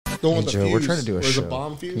The one with Hey, the Joe, fuse. we're trying to do a Where's show. the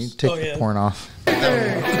bomb Can you fuse? take the porn off?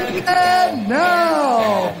 And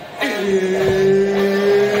now,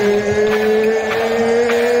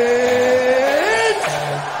 it's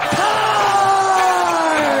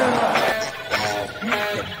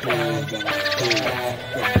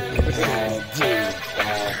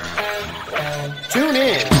Tune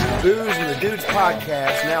in. Booze and the Dudes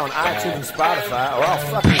podcast now on iTunes and Spotify, or I'll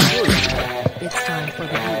fucking kill you. It's time for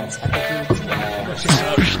the Dudes of the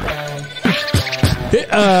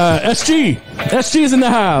Dudes SG. SG is in the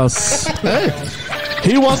house.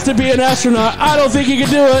 He wants to be an astronaut. I don't think he can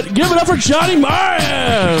do it. Give it up for Johnny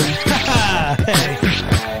Martin.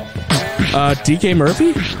 DK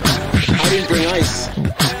Murphy? I didn't bring ice.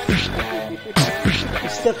 You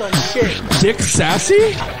stepped on shit. Dick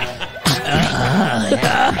Sassy?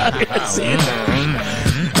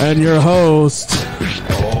 And your host.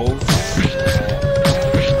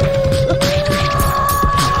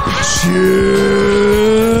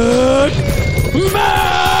 Chuck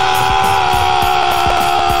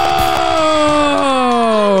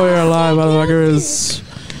Mo! We're live, motherfuckers.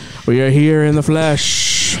 We are here in the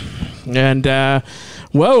flesh. And,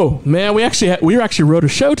 whoa, man, we actually wrote a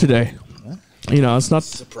show today. You know, it's not...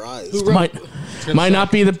 Surprise. Might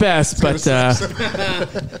not be the best, but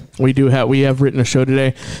we have written a show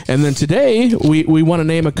today. And then today, we want to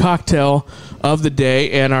name a cocktail of the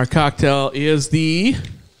day, and our cocktail is the...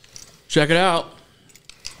 Check it out.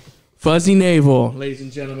 Fuzzy Navel, ladies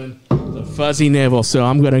and gentlemen. The Fuzzy Navel. So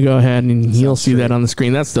I'm going to go ahead and you'll see that on the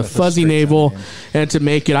screen. That's the Fuzzy Navel. And to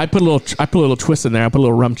make it, I put a little twist in there. I put a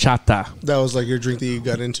little rum chata. That was like your drink that you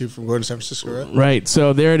got into from going to San Francisco, right? Right.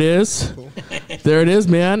 So there it is. Cool. There it is,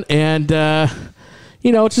 man. And,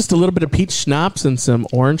 you know, it's just a little bit of peach schnapps and some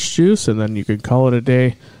orange juice, and then you could call it a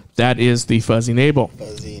day. That is the Fuzzy Navel.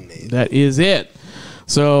 Fuzzy Navel. That is it.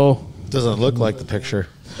 So... Doesn't look like the picture.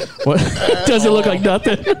 What? Does it look like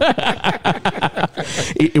nothing?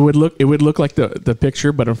 it would look like the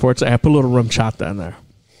picture, but unfortunately, I put a little rum chata in there.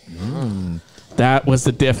 That was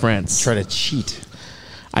the difference. Try to cheat.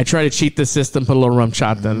 I try to cheat the system, put a little rum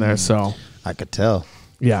chata in there. So I could tell.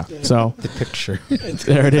 Yeah. So the picture.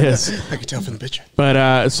 There it is. I could tell from the picture.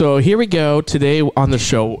 But so here we go. Today on the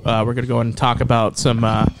show, we're going to go and talk about some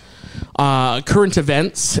current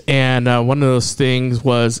events, and one of those things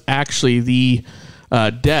was actually the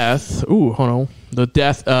death. Ooh, hold on. The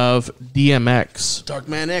death of DMX. Dark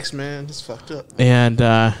Man X, man. It's fucked up. And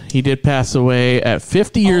he did pass away at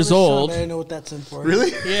 50 years old. I didn't know what that's in for.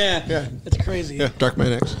 Really? Yeah. It's crazy. Yeah, Dark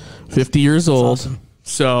Man X. 50 years old. awesome.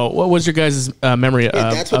 So what was your guys' memory Wait,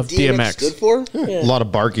 that's of what DMX stood for? A lot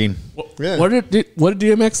of barking. Yeah. What did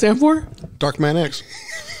DMX stand for? Dark Man X.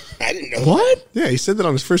 I didn't know. What? Yeah, he said that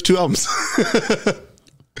on his first two albums.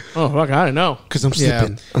 Oh, fuck, I don't know. Because I'm Yeah.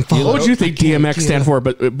 slipping. I'm What falling. would you think DMX stand for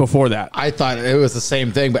but before that? I thought it was the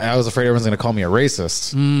same thing, but I was afraid everyone's going to call me a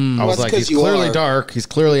racist. I was Well, like, that's 'cause he's you clearly are. dark. He's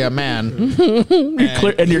clearly a man.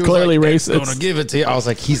 And you're clearly racist. I'm going to give it to you. I was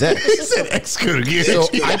like, he's X. He said X could give So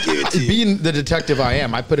it. being the detective I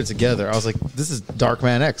am, I put it together. I was like, this is Dark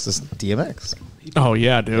Man X. This is DMX. Oh,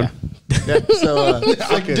 yeah, dude. So,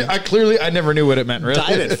 I never knew what it meant, really.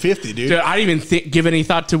 died at 50, dude. Dude, I didn't even give any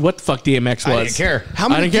thought to what the fuck DMX was. I didn't care. I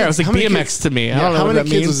didn't care. I was like, how many DMX kids- to me. I Yeah, don't know how what many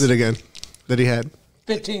that kids means. was it again that he had?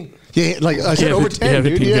 15. Yeah, like I said, Yeah, over 15 10,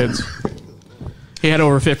 dude. 15 Yeah. kids. He had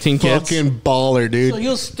over 15 kids. Fucking baller, dude. So he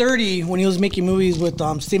was 30 when he was making movies with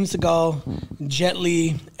Steven Seagal, Jet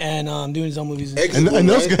Li, and doing his own movies. and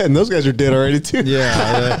those guys are dead already too.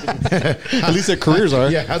 Yeah. At least their careers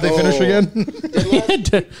are. Yeah. How'd they finish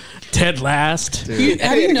again? Ted Last.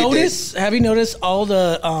 Have you noticed all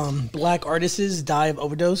the black artists die of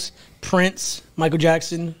overdose? Prince, Michael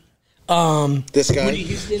Jackson. This guy. Whitney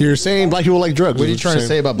Houston. You're saying black people like drugs. What are you trying to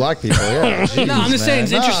say about black people? Yeah. Jeez, No, I'm just saying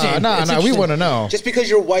it's man. interesting. No, It's we interesting. want to know. Just because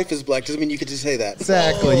your wife is black doesn't mean you get to say that.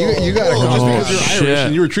 Exactly. You got to Just come because you're Irish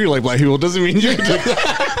and you were treated like black people doesn't mean you can do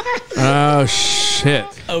that. Oh, shit.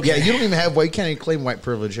 Okay. Yeah, you don't even have white. You can't even claim white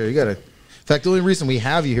privilege here. You got to. In fact, the only reason we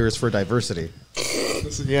have you here is for diversity.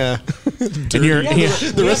 Yeah. And you're,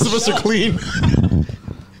 The rest of us are clean.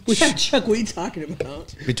 We have Chuck. What are you talking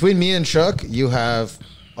about? Between me and Chuck, you have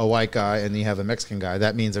a white guy and you have a Mexican guy.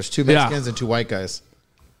 That means there's two Mexicans and two white guys.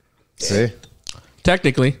 See?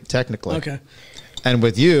 technically. Technically. Okay. And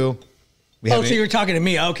with you, we have. So you were talking to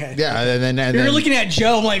me. Okay. Yeah, and You're then looking at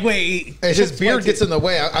Joe. I'm like, wait. his beard gets in the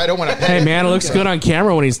way. I don't want to. Hey, man, it looks good on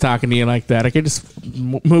camera when he's talking to you like that. I can just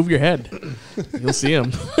move your head. You'll see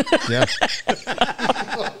him. Yeah.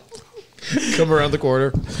 Come around the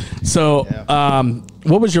corner. So,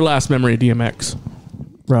 what was your last memory of DMX,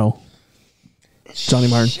 bro? Johnny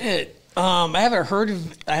Martin. Shit. I haven't heard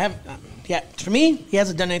of. He Yeah, for me, he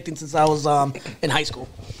hasn't done anything since I was in high school.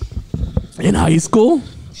 In high school?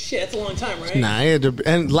 Shit, that's a long time, right? Nah,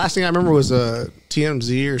 and last thing I remember was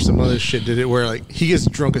TMZ or some other shit did it where like he gets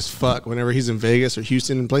drunk as fuck whenever he's in Vegas or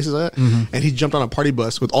Houston and places like that, and he jumped on a party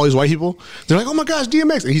bus with all these white people. They're like, "Oh my gosh,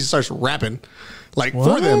 DMX!" and he starts rapping. Like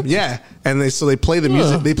for them, yeah, and they play the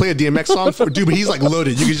music. They play a DMX song for dude, but he's like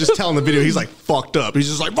loaded. You can just tell in the video he's like fucked up. He's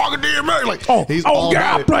just like fucking DMX, like he's all yeah,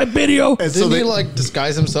 about it. play video. And didn't he like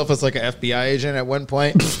disguise himself as like an FBI agent at one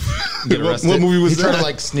point? Get arrested. What movie was he tried that? to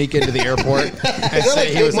like sneak into the airport and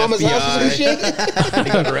say he was Mama's house or some FBI. shit?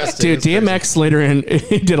 He got arrested. Dude, It's crazy. DMX later in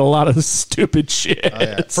he did a lot of stupid shit. Oh,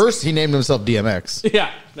 yeah. First, he named himself DMX.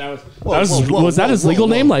 Yeah, was that his legal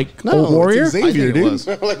name? Like No, Old Warrior? it's Xavier, I think it dude. was.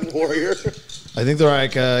 Like Warrior. I think they're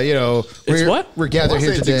like, It's what? We're gathered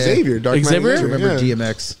here It's today Xavier, Dark Knight Xavier? to remember yeah.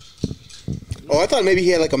 DMX. Oh, I thought maybe he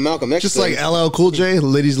had like a Malcolm X. Just thing. like LL Cool J,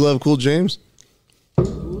 ladies love Cool James.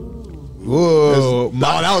 Whoa. No,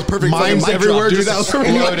 that was perfect. Mine's fucking mic everywhere drop, dude. just That was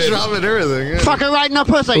perfect mic exploded. drop and everything. Yeah. Fucking right in the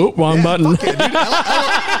pussy. Oop, wrong button. LL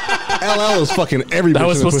was fucking every. That bitch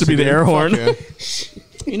was in the supposed to be pussy, the air dude. horn.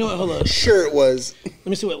 Fuck You know what? Hold on. Sure, it was. Let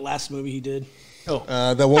me see what last movie he did.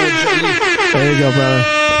 yeah. That one with There you go, brother.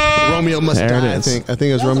 Romeo Must There it Die. I is. think it was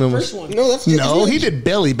That was Romeo the Must. first one. No, that's No, isn't he that- did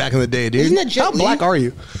Belly back in the day, dude. Isn't that Jet How Li? black are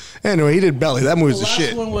you? Anyway, he did Belly. That movie's The the last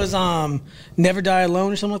shit. one was Never Die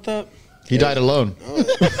Alone or something like that. He died alone.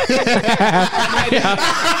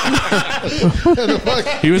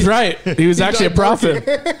 He was right. He was actually a prophet.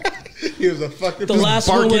 He was a fucking. The last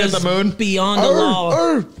one barking was at the moon. Beyond the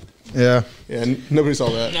Law. Yeah. Yeah, nobody saw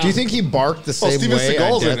that. Do you think he barked the same Steven way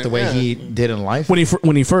Seagal's at in death it, the way yeah. he did in life? When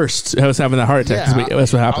he first was having that heart attack,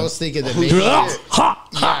 that's what I happened. was thinking that maybe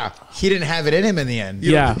he didn't have it in him in the end.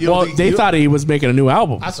 Yeah, you don't well, think- they you thought he was making a new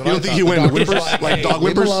album. That's what You I don't think thought. he went The whimpers doctor's like dog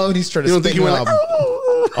leave him whimpers? alone. He's trying to You don't think sting he him went up. like?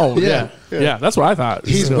 Oh yeah, that's what I thought.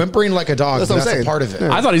 He's So- whimpering like a dog. That's That's, what I'm a saying. part of it.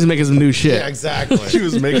 Yeah. I thought he's making some new shit. Yeah, exactly. He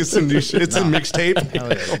was making some new shit. It's a mixtape.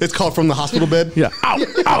 It's called From the Hospital Bed. Yeah, ow,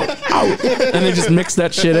 ow, ow, and they just mix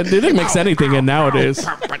that shit in. They didn't mix anything in nowadays.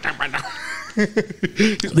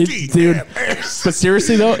 Dude, but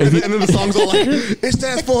seriously though, if you, And then the song's all like, it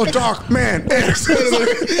stands for Dark Man X.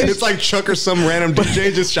 It's like Chuck or some random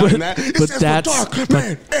DJ just shouting that. It but stands that's for Dark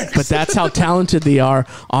Man X. but that's how talented they are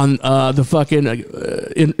on the fucking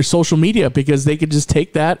in social media, because they could just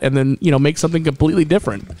take that and then make something completely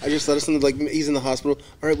different. I just thought of something like he's in the hospital.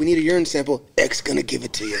 All right, we need a urine sample. X gonna give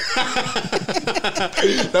it to you.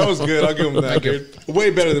 That was good. I'll give him that, dude. Way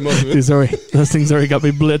better than most of it. Those things already got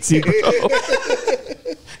me blitzy, bro.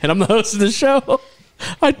 And I'm the host of the show.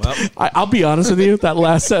 I'll be honest with you. That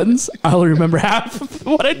last sentence, I only remember half of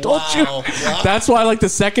what I told you. That's why I like the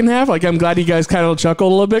second half. Like, I'm glad you guys kind of chuckled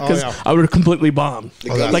a little bit, because I would have completely bombed.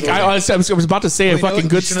 Like, I was about to say a fucking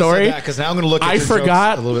good story. Because now I'm going to look at I your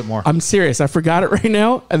forgot jokes a little bit more. I'm serious. I forgot it right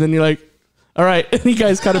now. And then you're like, all right. And you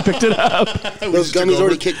guys kind of picked it up. Those gummies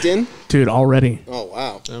already kicked in. Dude, already. Oh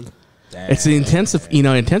wow. It's the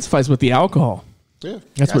intensifies with the alcohol. Yeah.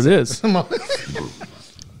 That's what it is.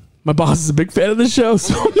 My boss is a big fan of the show,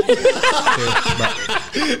 so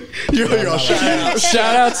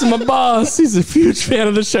shout out to my boss. He's a huge fan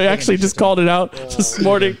of the show. He actually just called it out this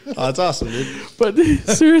morning. Oh, that's awesome, dude. But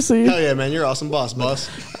seriously, Hell yeah, man. You're awesome, boss.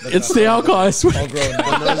 it's the alcohol, I swear.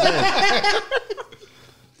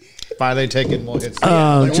 Finally taking more hits.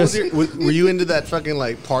 Like, were you into that fucking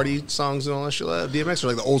like party songs and all that shit like DMX, or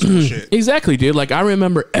like the old school shit? Exactly, dude. Like, I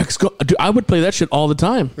remember dude, I would play that shit all the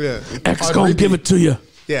time. Yeah. X On gonna repeat. give it to you.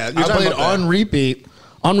 Yeah, I played on repeat.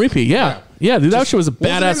 On repeat, yeah. Yeah, dude, that shit was a What was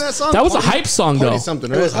the name of badass. that song? That was a Party- hype song, Party though.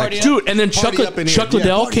 something, It was right? hype. Dude, and then Chuck Party up in here.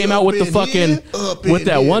 Liddell Yeah, came party out with up the in fucking here, up with in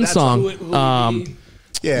that here. one That's song.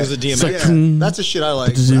 Yeah, It was a DMX. Like, yeah. That's the shit I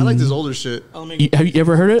like. I like this older shit. Have you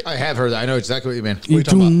ever heard it? I have heard that. I know exactly what you mean. you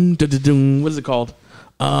talking Doom, da-da-doom. What is it called?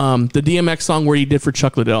 The DMX song where he did for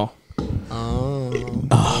Chuck Liddell.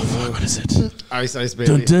 Oh, fuck, what is it? Ice Ice Dun,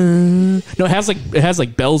 Baby. dun. No, it has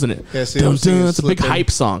like bells in it. Yeah, see, Dun, I'm singing dun. It's a big Slippin'. hype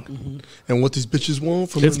song. And what these bitches want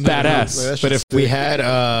from It's the badass. Like, that But if shit's we sick. had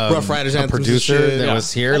Rough Riders a anthems and producer shit. that Yeah.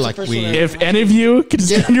 was here, That's like the first we, one If any of you could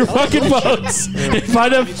just get on your fucking phones and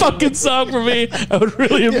find a fucking song for me, I would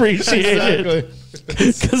really appreciate it.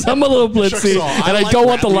 Because I'm a little blitzy, Chuck Saw. and I like don't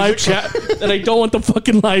want rap the live music. chat, and I don't want the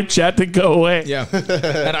fucking live chat to go away. yeah.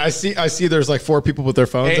 And I see. There's like 4 people with their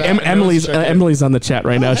phones. Hey, out, and Emily's everyone's checking. Emily's on the chat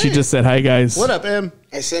right now. She just said hi, guys. What up, Em?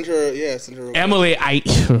 I sent her. Yeah, I sent her. Emily,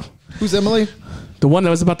 Who's Emily? the one that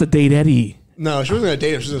was about to date Eddie. No, she wasn't gonna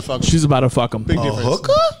date him. She was gonna fuck him. She's about to fuck him. Big difference.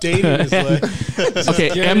 Dating is like,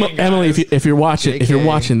 Okay, Emily, if you're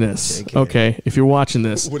watching this, okay, if you're watching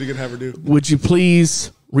this, what are you gonna have her do? would you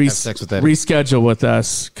please Have sex with Eddie. reschedule with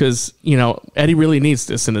us? Because Eddie really needs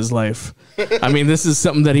this in his life. I mean, this is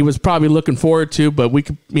something that he was probably looking forward to, but we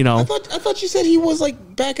could, I thought you said he was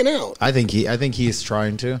like backing out. I think he's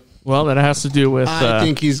trying to. Well, that has to do with. I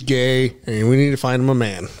think he's gay, and we need to find him a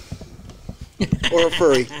man or a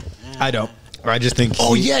furry. I don't. I just think.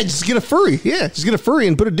 Oh yeah, just get a furry. Yeah, just get a furry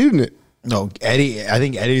and put a dude in it. No, Eddie. I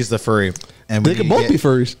think Eddie's the furry, and They could both be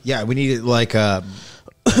furries. Yeah, we need it like. What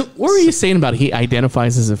were you saying about he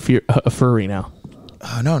identifies as a furry now?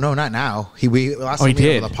 No, not now. We last time he we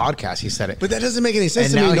did on the podcast. He said it, But that doesn't make any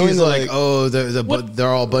sense and to me. now Knowing he's that, like, oh, they're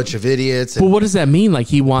all a bunch of idiots. But what does that mean? Like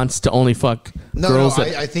he wants to only fuck girls?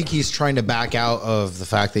 I think he's trying to back out of the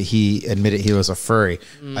fact that he admitted he was a furry.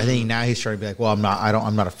 I think now he's trying to be like, well, I'm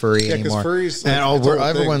not a furry Yeah, 'cause anymore. furries, and like, it's a whole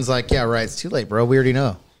everyone's like, yeah, right. It's too late, bro. We already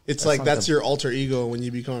know. it's like that's your alter ego when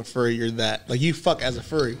you become a furry. You're that. Like you fuck as a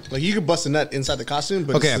furry. Like you could bust a nut inside the costume,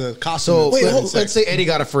 but Okay, it's the costume. so that's having sex. let's say Eddie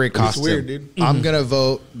got a furry costume. weird, dude. I'm gonna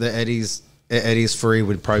vote that Eddie's furry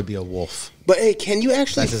would probably be a wolf. But hey, can you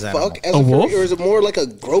actually That's his animal. fuck as A a furry, wolf? or is it more like a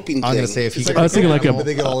groping thing? I'm gonna say if he. I was thinking like But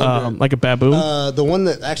they get all over it. like a baboon. The one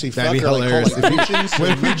that actually That'd fuck be are like called hilarious. like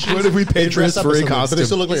Egyptians. What if we paid for his furry But costume? they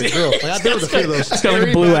still look like a girl. Like I've been with a few of those. It's got like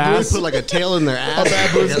a blue They ass. put like a tail in their ass.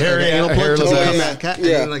 baboon's hairy- Anal plug hairless to ass. become that cat. Yeah.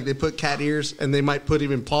 And then, like they put cat ears, and they might put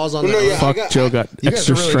even paws on Well, no, that. yeah. Fuck, Joe got You guys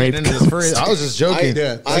extra are really strength. getting into this furry. I was just joking.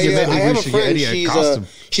 I have a friend.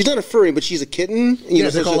 She's not a furry, but she's a kitten. Yeah,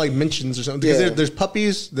 they're called like minchins or something. Because Yeah. there's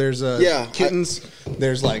puppies, there's Yeah, kittens,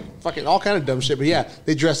 there's like fucking all kind of dumb shit. But yeah,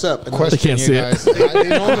 they dress up. And They can't see it. They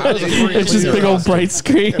normally, It's just big old bright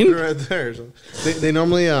screen. right there. So they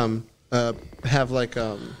normally have like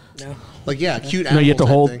cute. No, you have to animal type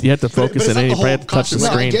hold. thing. You have to But focus it's in not it. the You whole probably have to touch the costume. No,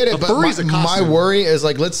 I screen. get it, A but furry's a my costume. worry is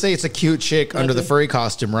like, let's say it's a cute chick under the furry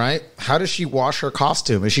costume, right? How does she wash her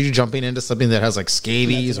costume? Is she jumping into something that has like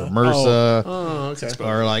scabies or MRSA Oh, okay.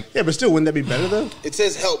 or like Yeah, but still, wouldn't that be better though? It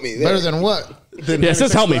says help me. better than what? Than Yeah, it having says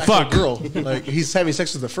sex help with me, an actual fuck. Girl, like he's having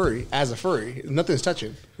sex with a furry as a furry. Nothing's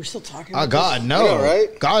touching. We're still talking. Oh about God, this? no! I know,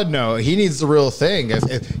 right? God, no! He needs the real thing.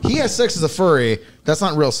 If he has sex as a furry, that's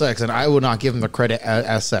not real sex, and I would not give him the credit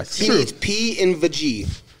as sex. He needs P and Vg.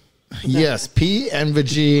 Yes, P and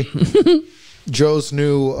Vg. Joe's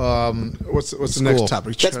new. What's the School. next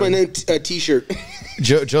topic? That's my new T-shirt.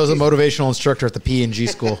 Joe's a motivational instructor at the P&G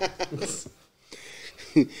school.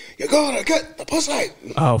 You gotta get the pussy.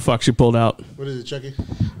 Oh fuck! She pulled out. What is it, Chucky?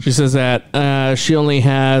 She says that she only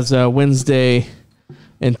has Wednesday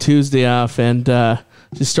and Tuesday off, and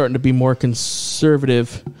she's starting to be more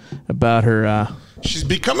conservative about her She's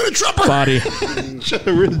becoming a trapper. body.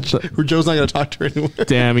 Joe's not going to talk to her anymore.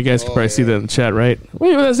 Damn, you guys can probably see that in the chat, right?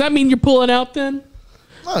 Wait, does that mean you're pulling out then?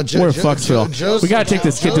 No, We're in Fucksville. We gotta take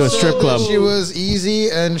this kid to a strip club. She was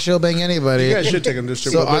easy and she'll bang anybody. You guys should take him to a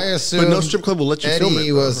strip So club. I assume but no strip club will let you film it. Eddie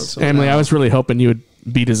though. was- That's- Emily, I was really hoping you would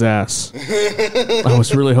beat his ass. I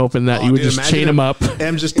was really hoping that you would dude, just imagine chain him up.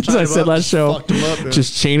 Em just As tied I him said up, last just show, fucked him up, dude.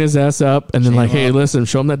 just chain his ass up, and then like, hey, listen,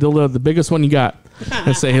 show him that dildo, the biggest one you got,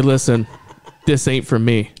 and say, hey, listen, this ain't for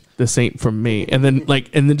me. This ain't from me. And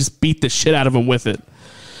then just beat the shit out of him with it.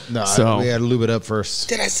 No, So- we had to lube it up first.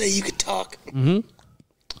 Did I say you could talk?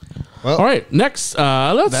 Well, All right, next,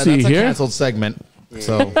 let's see that's a here. canceled segment.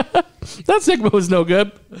 So That segment was no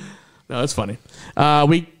good. No, it's funny.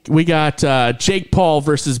 We got Jake Paul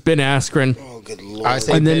versus Ben Askren. Oh, good lord. I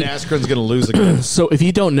say And Ben then- Askren's going to lose again. So if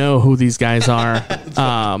you don't know who these guys are,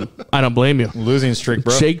 I don't blame you. Losing streak,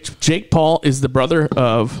 bro. Jake Paul is the brother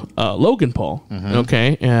of Logan Paul.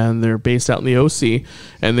 Okay, and they're based out in the OC,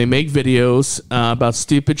 and they make videos about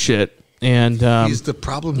stupid shit. And He's the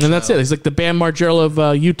problem and that's it. He's like the Bam Margera of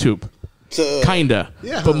YouTube, kinda.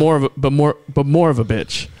 Yeah. But more of a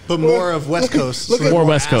bitch. But more of West Coast. Look at- More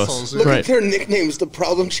West Coast. assholes. Look Right. at their nicknames: the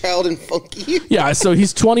Problem Child and Funky. Yeah, so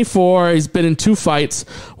he's 24. He's been in 2 fights.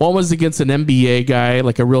 One was against an NBA guy,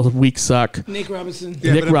 like a real weak suck. Nick Robinson.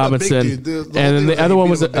 Yeah, Nick but a big Robinson, dude. The whole and thing then the was other like one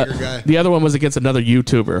he was beat up a bigger guy. the other one was against another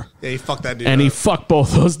YouTuber, Yeah, he fucked that dude and he up. fucked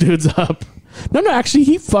both those dudes up. No, actually,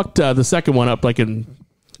 he fucked the second one up like in.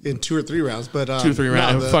 in 2 or 3 rounds. But 2 or 3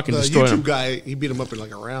 rounds. The, Fucking the destroyed YouTube him. guy, he beat him up in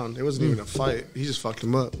like a round. It wasn't even a fight. He just fucked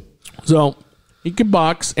him up. So he can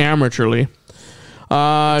box amateurly.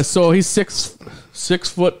 So he's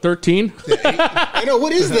 6'13". I know,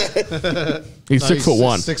 what is that? He's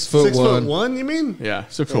 6'1". 6 foot 6'1", you mean? Yeah,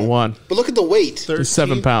 6'1". But look at the weight.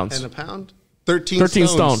 7 pounds. And a pound? 13 13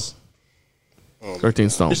 stones. stone. 13 You're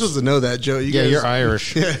stones. supposed to know that, Joe. Yeah, you're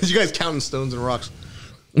Irish. Yeah, you guys counting stones and rocks.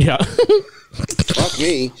 Yeah. Fuck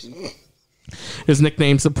me. His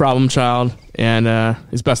nickname's the Problem Child, and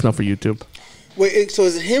he's best known for YouTube. Wait, so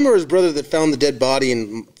is it him or his brother that found the dead body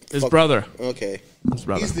and His brother. Okay, His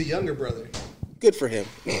brother. He's the younger brother. good for him.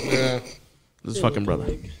 Yeah. His fucking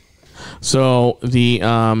brother. So the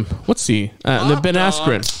let's see, the Ben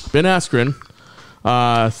Askren,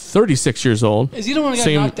 36 years old. Is he the one that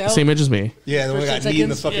got knocked out? Same age as me. Yeah, the one that got knee in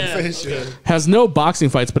the fucking face. Yeah. Has no boxing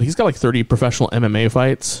fights, but he's got like 30 professional MMA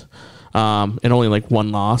fights, and only like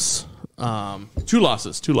one loss. Two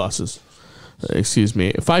losses. Excuse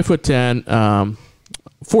me. 5'10",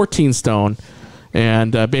 14 stone,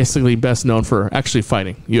 and basically best known for actually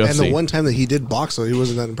fighting UFC. And the one time that he did box, though, he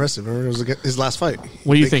wasn't that impressive. Remember, it was his last fight.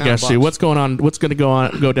 What do you think, Ashley? What's going on? What's going to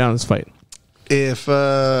go down in this fight? If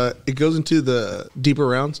it goes into the deeper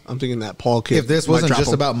rounds, I'm thinking that Paul kid. If this might wasn't drop just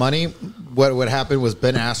him. about money, what would happen was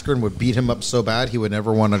Ben Askren would beat him up so bad he would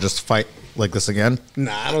never want to just fight like this again.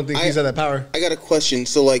 Nah, I don't think he's at that power. I got a question.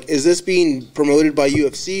 So, like, is this being promoted by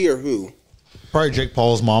UFC or who? Probably Jake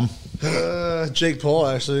Paul's mom. Jake Paul,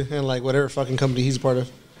 actually, and like whatever fucking company he's part of.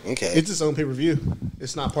 Okay. It's its own pay-per-view.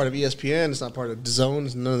 It's not part of ESPN. It's not part of DAZN.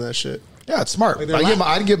 It's none of that shit. Yeah, it's smart. Like,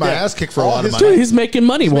 I'd get my ass kicked for a lot of Dude, money. he's making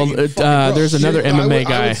money. Well, there's another MMA I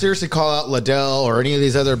guy. would seriously call out Liddell or any of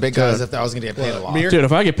these other big guys if I was going to get paid a lot. Dude,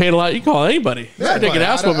 if I get paid a lot, you call anybody. Yeah, I'm taking but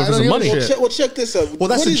ass I don't- whooping I for don't some give a money. shit. Well, check this out. Well,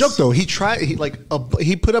 that's What the is- joke, though. He tried.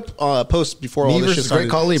 He put up a post before all Me this shit versus started,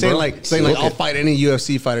 Great Khali, saying bro. like Look I'll it. fight any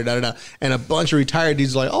UFC fighter, da da da. And a bunch of retired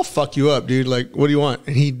dudes are like, I'll fuck you up, dude. Like, what do you want?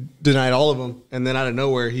 And he denied all of them. And then out of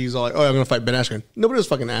nowhere, he's all like, oh, I'm gonna fight Ben Askren. Nobody was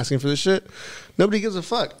fucking asking for this shit. Nobody gives a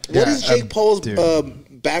fuck. What is Jake Paul's dude.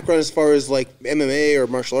 background as far as like MMA or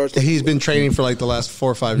martial arts? He's been training for like the last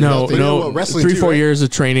 4 or 5 years. No, But you know what? Wrestling 3-4 too, right? years of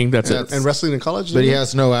training. That's it. And wrestling in college. But he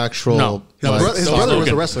has no actual. No. His brother was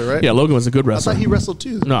a wrestler, right? Yeah, Logan was a good I wrestler. thought he wrestled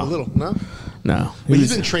too. No. A little. No. No, But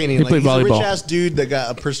he's been training. He Like, played he's a volleyball. rich ass dude that got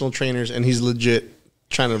a personal trainers, and he's legit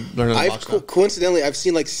trying to learn how to box now. Coincidentally, I've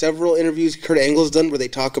seen like several interviews Kurt Angle's done where they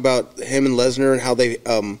talk about him and Lesnar and how they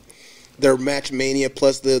their match mania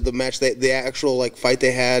plus the match the actual like fight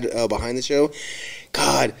they had behind the show.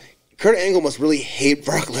 God, Kurt Angle must really hate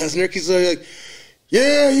Brock Lesnar because he's like,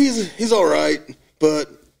 yeah, he's all right, but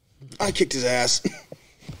I kicked his ass.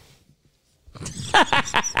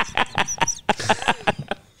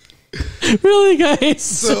 Really, guys?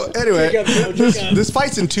 So anyway, this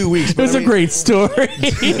fight's in 2 weeks. It was a great story.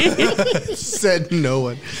 Said no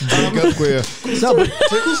one. Jacob Queer. No,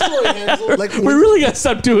 but like We really got to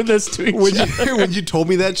stop doing this to each when other. when you told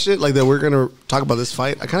me that shit, like that we're gonna talk about this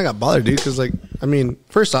fight, I kind of got bothered, dude. Because like, I mean,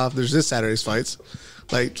 first off, there's this Saturday's fights.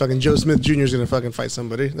 Like fucking Joe Smith Jr. is gonna fucking fight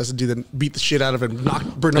somebody. That's the dude that beat the shit out of him.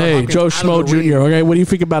 Knocked Bernard Hey, Hopkins Joe out of Schmo the ring. Jr. Okay, what do you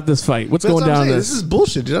think about this fight? What's That's going what I'm down saying. this? This is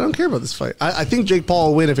bullshit, dude. I don't care about this fight. I think Jake Paul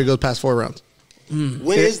will win if it goes past 4 rounds.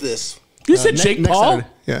 When is this? You said Jake Next Paul? Saturday.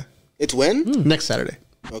 Yeah, It's when? next Saturday.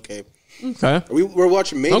 Okay. Okay. We're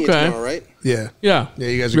watching Mania Okay. tomorrow, right? Yeah, Yeah. yeah.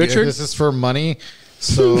 You guys are Richard? This is for money.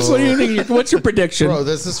 So, What do you think? What's your prediction? bro,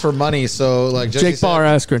 this is for money. So, like Jesse Jake Paul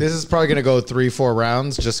or said, Askren? this is probably going to go 3-4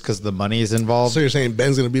 rounds just because the money is involved. So you're saying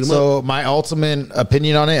Ben's gonna beat him up? So my ultimate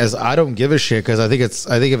opinion on it is I don't give a shit because I think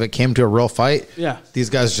if it came to a real fight, Yeah. these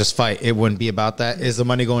guys just fight. It wouldn't be about that. Is the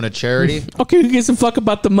money going to charity? Okay, who gives a fuck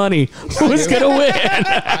about the money? Who's going to win?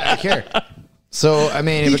 I care. So I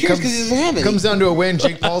mean, He if it cares 'cause he doesn't have any. comes down to a win,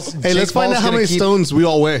 Jake Paul's. hey, let's find out how many stones we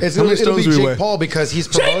all weigh. It's How many it'll be stones we Jake weigh? Paul because he's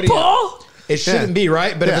promoting. Jake Paul? It shouldn't Yeah. be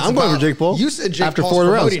right, but Yeah, if it's I'm going about- for Jake Paul. You said Jake After Paul's 4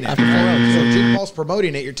 rounds. promoting it. After 4 rounds. So Jake Paul's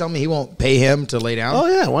promoting it. You're telling me he won't pay him to lay down? Oh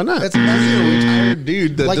yeah, why not? That's a retired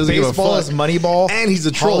dude that like doesn't give a baseball fuck. is Moneyball, And he's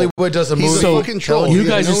a troll. Hollywood does a He's movie. a So fucking troll. you He's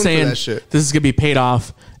guys are known for saying that shit. this is going to be paid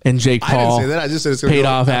off, and Jake I didn't Paul say that. I just said it's gonna paid go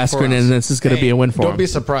off after 4 Askren, rounds. and this is going to be a win for Don't him. be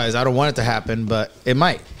surprised. I don't want it to happen, but it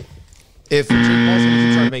might. If Jake Paul's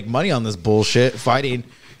trying to make money on this bullshit fighting,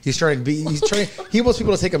 he wants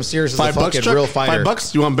people to take him serious as a $5, fucking Chuck? real fighter.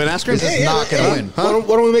 $5? You want Ben Askren? This is not going to win. Why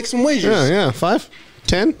don't we make some wagers? Yeah, 5,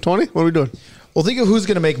 10, 20. What are we doing? Well, think of who's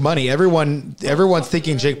going to make money. Everyone's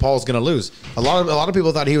thinking Jake Paul's going to lose. A lot of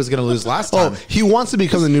people thought he was going to lose last time. Oh, he wants to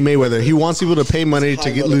become the new Mayweather. He wants people to pay money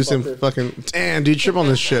to lose him. Fucking damn, dude, trip on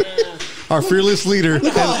this shit. Our fearless leader,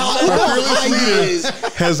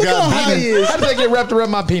 has gotten beaten, How did that get wrapped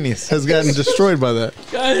around my penis? has gotten destroyed by that.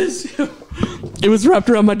 Guys, it was wrapped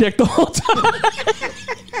around my dick the whole time.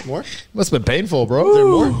 More? Must have been painful, bro. Is there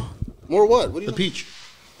more? More what? What do you? The peach.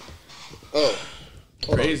 Oh,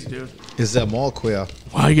 Crazy, dude. Is that more queer?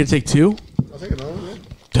 Wow, you going to take 2? I'll take another one.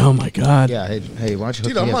 Oh, my God. Yeah. Hey, why don't you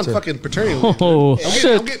hook Dude, me I'm up on too? fucking paternity leave. Oh, I'm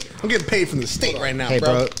shit. getting paid from the state right now, Hey,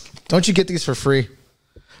 bro. Don't you get these for free?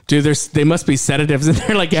 Dude, they must be sedatives in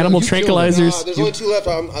there, like animal you killed it. tranquilizers. there's only 2 left.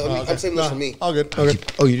 I'm saving this for me. All good. All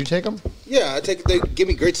good. Oh, you do take them? Yeah, they give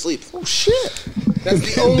me great sleep. Oh shit!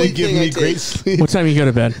 That's the only They give thing I me take. great sleep. What time you go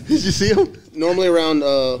to bed? Did you see him? Normally around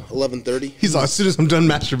 11:30. He's like, as soon as I'm done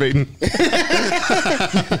masturbating.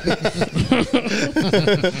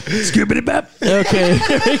 Skibbity bap. Okay,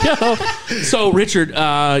 there we go. So, Richard,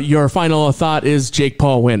 your final thought is Jake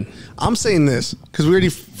Paul win. I'm saying this because we already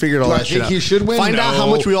figured all Do I that shit think out. he should win? Find out No. how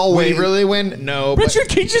much we all Would weigh. he really win? No. but- Richard,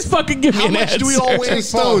 can you just fucking give me How an much answer? do we all weigh in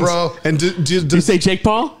Jake Paul, stones, bro. And You say Jake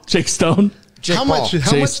Paul? Jake Stone? Jake how Paul. much?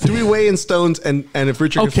 How Jake much do we weigh in stones? And if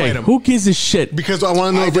Richard can Okay, fight him? who gives a shit? Because I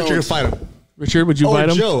want to know I if Richard don't. can fight him. Richard, would you Or fight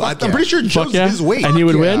him? Joe. I'm pretty sure Fuck Joe's yeah. his weight. And he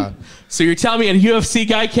would Yeah. win? So you're telling me a UFC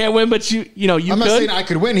guy can't win, but you I'm not could? saying I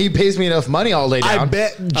could win. He pays me enough money. I'll lay down. I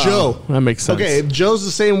bet Joe. That makes sense. Okay, if Joe's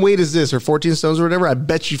the same weight as this, or 14 stones or whatever, I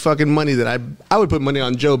bet you fucking money that I would put money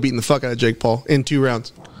on Joe beating the fuck out of Jake Paul in 2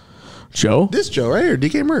 rounds. Joe? This Joe right here,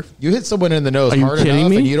 DK Murph. You hit someone in the nose Are you hard kidding enough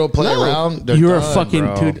me? and you don't play No. around. they're You're a done, fucking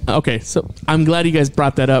bro. dude. Okay, so I'm glad you guys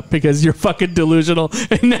brought that up because you're fucking delusional,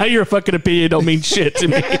 and now your fucking opinion don't mean shit to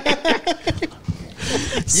me.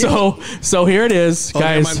 So here it is, Oh,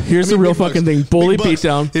 never guys. mind. Here's I mean, the real Big Bucks. fucking thing: bully Big Bucks.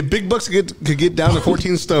 beatdown, If Big Bucks could get down to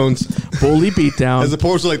 14 stones, bully beatdown, as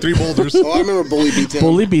opposed to like 3 boulders Oh, I remember Bully beat down.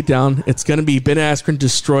 bully beatdown. It's gonna be Ben Askren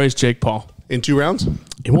destroys Jake Paul. in 2 rounds.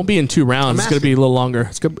 It won't be in 2 rounds. It's gonna be a little longer.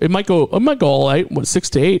 It might go all out. What 6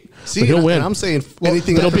 to 8? See, but he'll and win. I'm saying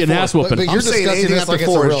anything. but it'll be after an 4. ass whooping. But I'm you're saying discussing anything this like after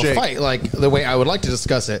it's a 4 is real Jake. fight, like the way I would like to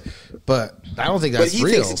discuss it. But I don't think But that's he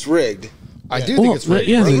real. thinks it's rigged. I do Well, think it's rigged.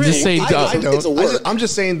 yeah, bro. then just say I I think don't. it's a work. I'm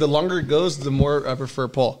just saying the longer it goes, the more I prefer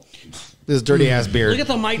Paul. This dirty ass beard. Look at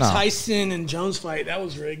the Mike No. Tyson and Jones fight. That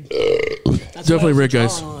was rigged. That's Definitely why rigged, I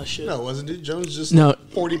was guys. drawing all that shit. No, wasn't it? Jones just No.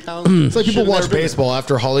 40 pounds. It's like people watch baseball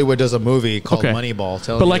after Hollywood does a movie called Okay. Moneyball.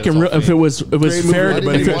 telling But you like it's in all if it fake. was Great movie, fair,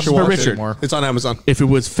 everybody if should it, watch but it. Richard, It's on Amazon. if it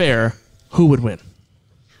was fair, who would win?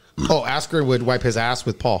 Oh, Askren would wipe his ass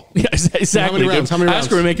with Paul. Yeah, exactly. How many rounds? How many rounds?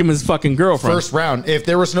 Askren would make him his fucking girlfriend. First round. If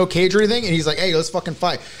there was no cage or anything, and he's like, "Hey, let's fucking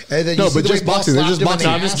fight." And then No, you see but the just way Paul boxing. They're slapped just him in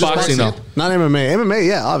boxing. the No, just ass, boxing, though. Not MMA. MMA,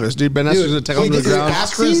 yeah, obvious. Dude, Ben Askren's gonna take him to the is it ground.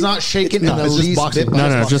 boxing? Askren's not shaking No, in the it's just least boxing. bit. No, by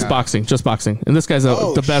no, his just fuck. boxing, just boxing. And this guy's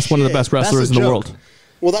Oh, the best, one of the shit. best wrestlers That's in a the joke. world.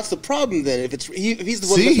 Well, that's the problem then. If if he's the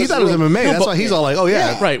one See, that's he thought it was MMA. That's but- why he's all like, oh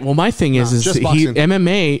yeah. Right. Well, my thing is just he boxing.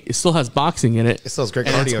 MMA still has boxing in it. It still has great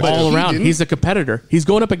And it's cardio. But All he around, didn't. he's a competitor. He's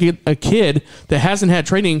going up against a kid that hasn't had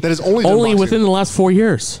training. That has only done boxing. within the last 4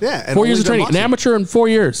 years. Yeah, and 4 years only of training. done An boxing. amateur in 4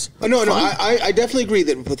 years. Oh, no, I definitely agree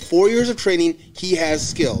that with 4 years of training, he has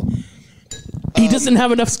skill. He doesn't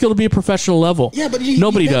have enough skill to be a professional level. Yeah, but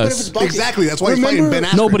nobody but if does. it's boxing- Exactly. That's why he's Remember- fighting Ben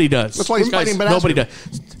Askren. Nobody does. That's why he's Guys, fighting Ben Nobody Askren.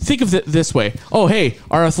 does. Think of it this way. Oh, hey,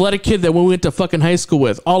 our athletic kid that we went to fucking high school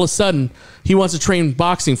with, all of a sudden, he wants to train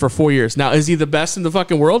boxing for 4 years. Now, is he the best in the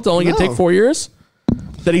fucking world? It's only going to No. take 4 years?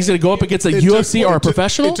 That he's going to go up against a UFC or a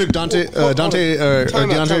professional? It took Dante Time out, time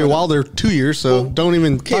Deontay out. Wilder 2 years, so don't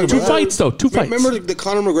even talk Two about fights, though. Two fights. Remember the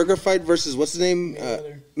Conor McGregor fight versus what's his name?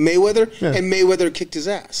 Mayweather? Yeah. And Mayweather kicked his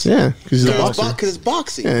ass. that. Yeah, because he's a boxer. Because it's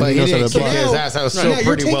boxing. Yeah. But He he knows how didn't to kick box. his ass. That was So still now you're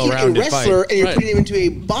pretty taking well-rounded a wrestler fight. and you're Right. putting him into a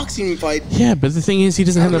boxing fight. Yeah, but the thing is, he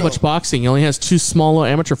doesn't have I that don't much know. boxing. He only has 2 small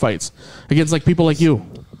amateur fights against like people like you.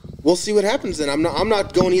 We'll see what happens then. I'm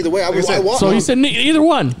not going either way. I said, want. So you said either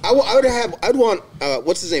one. I'd want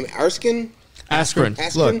what's his name? Arskin. Askren.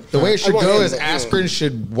 Look, the way it should I want go him, is but, Askren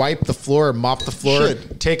should wipe the floor, mop the floor,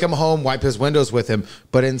 Should. take him home, wipe his windows with him.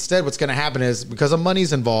 But instead, what's going to happen is because of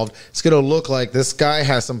money's involved, it's going to look like this guy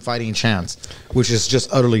has some fighting chance, which is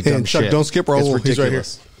just utterly dumb and Chuck, shit. don't skip Raul. It's He's right here.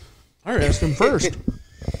 ridiculous. All right, ask him first.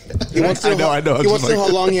 He wants to I know. He I'm wants just to know like-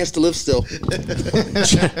 how long he has to live still.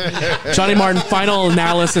 Johnny Martin, final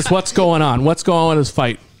analysis. What's going on? What's going on in this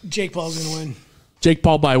fight? Jake Paul's gonna win Jake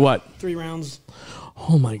Paul by what? 3 rounds.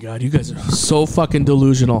 Oh my God, you guys are so fucking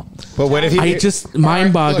delusional. But what if he? I just All right,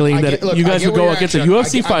 mind-boggling look, I that get- you I guys get would where go you're against at, a Chuck.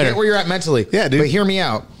 UFC I fighter. get where you're at mentally. Yeah, dude. But hear me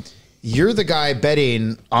out. You're the guy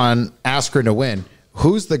betting on Askren to win.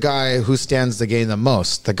 Who's the guy who stands to gain the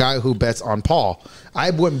most? The guy who bets on Paul. I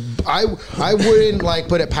wouldn't like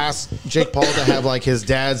put it past Jake Paul to have like his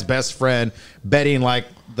dad's best friend betting like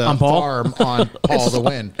the On Paul? farm on Paul to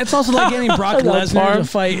win. It's also like getting Brock That's Lesnar hard. to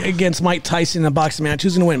fight against Mike Tyson in a boxing match.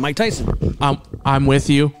 Who's gonna win? Mike Tyson. I'm with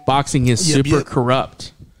you. Boxing is Yep, super yep.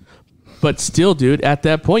 corrupt, but still, dude, at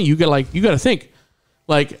that point, you got to think,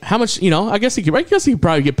 like how much I guess he could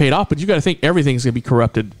probably get paid off, but you got to think everything's gonna be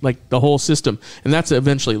corrupted, like the whole system, and that's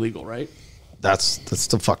eventually legal, right? That's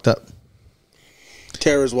still fucked up.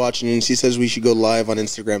 Tara's watching and she says we should go live on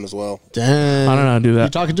Instagram as well. Damn. I don't know how to do that. You're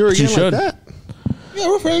talking to her She again should. like that? Yeah,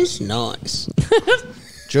 we're friends. Nice.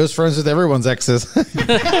 Joe's friends with everyone's exes.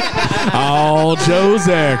 All Joe's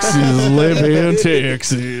exes live in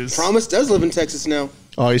Texas. Promise does live in Texas now.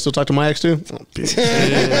 Oh, you still talk to my ex too? Oh, bitch.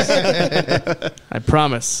 I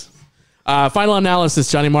promise. Final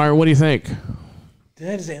analysis, Johnny Martin. What do you think? Did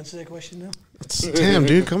I just answer that question now? Damn,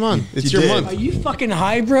 dude, come on. It's your Are month. you fucking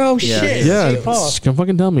high, bro? Shit. Yeah. Jake Paul. Just come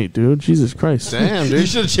fucking tell me, dude. Jesus Christ. Damn, You dude.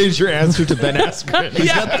 should have changed your answer to Ben Askren. He's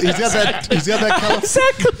got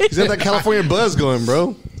that California buzz going,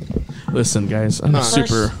 bro. Listen, guys, I'm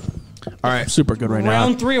super good right now.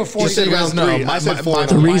 Round 3 or 4. You said round 3. I said 4.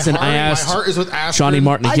 The reason I my asked heart is with Askren. Johnny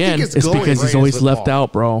Martin I think again it's is going. because he's Brain always is with left Paul.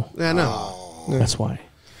 out, bro. Yeah, no. That's why.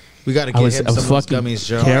 We got to I get was him some of those fucking gummies,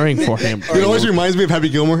 Joe. caring for him. It always reminds me of Happy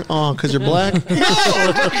Gilmore. Oh, because you're black? Hell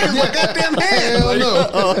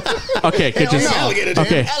no. Okay, alligator, damn,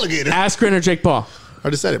 okay. alligator. Askren or Jake Paul?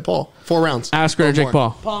 I just said it, Paul. 4 rounds. Askren or Jake more.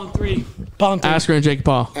 Paul? Palm 3. Palm 3. Askren, Jake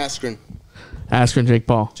Paul. Askren. Askren, Jake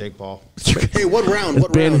Paul. Jake Paul. Hey, what round?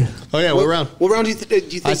 What Ben- round? Oh, yeah, what round? What round do you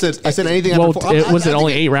think? I said anything Well, after 4. was it I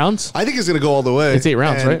only think 8 rounds? I think it's going to go all the way. It's 8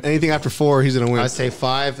 rounds, And right? Anything after 4, he's going to win. I say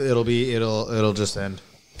 5. It'll just end.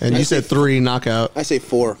 And you said 3, knockout. I say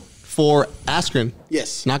 4. 4, Askren.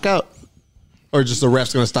 Yes. Knockout. Or just the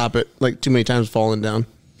ref's going to stop it, like too many times falling down.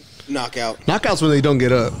 Knockout. Knockouts when they don't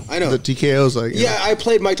get up. I know. The TKO's like, you Yeah, I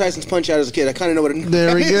played Mike Tyson's Punch Out as a kid. I kind of know what it know.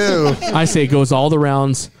 There we go. I say it goes all the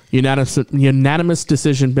rounds. Unanimous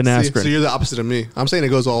decision, Ben See, Askren. so you're the opposite of me. I'm saying it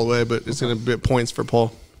goes all the way, but it's going to be points for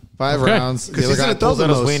Paul. 5 Okay. rounds. The 'Cause other he's guy gonna throw pulls the out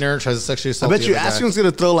his most. wiener, tries to sexually I assault bet the you other guy. Askren's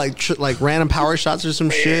going to throw like random power shots or some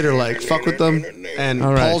shit or like fuck with them. And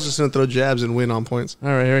All right. Paul's just going to throw jabs and win on points. All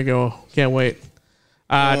right, here we go. Can't wait.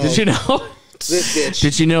 Did you know? This bitch.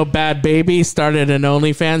 Did you know Bad Baby started an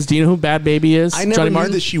OnlyFans? Do you know who Bad Baby is? I never Johnny knew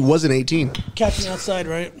Martin? that she wasn't 18. Catch me outside,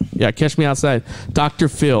 right? Yeah, Catch Me Outside. Dr.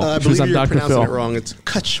 Phil. I She was believe on you're Dr. pronouncing Phil. it wrong. It's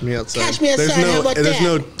catch me outside. Catch me outside, There's no, how about there's that?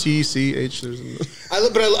 no TCH. There's no.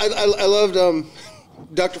 I loved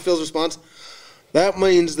Dr. Phil's response. That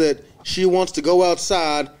means that she wants to go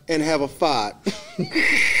outside and have a fight.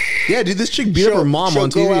 Yeah, dude, this chick beat up her mom she'll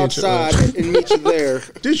on TV. go and shit. outside and meet you there.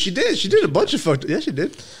 Dude, she did. She did a bunch of fucked. Yeah, she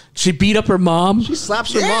did. She beat up her mom? She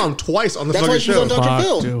slaps her Yeah. mom twice on the That's fucking why she was show. on Dr. Fuck,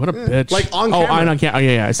 Phil. dude, what a bitch. Like, on Oh, camera. on camera.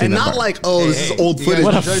 Yeah, I see And that not part. like, oh, this is old You footage.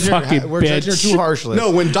 What a guys are fucking we're judging her bitch. too harshly.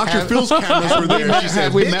 No, when Dr. Phil's cameras were there, she said,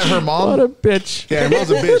 Have we "Bitch." met her What mom? a bitch. Yeah, her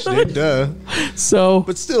mom's a bitch, dude. Duh. So,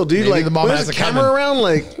 But still, dude, Maybe like, the mom when has there's a a camera coming. around,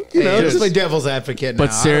 like, you know, Just just play devil's advocate now.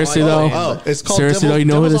 but seriously though, Oh, it's called seriously though, you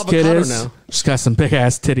know who this Devil's kid Avocado is? now. She's got some big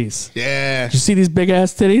ass titties. Yeah. Did you see these big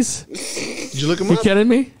ass titties? Did you look him You up? kidding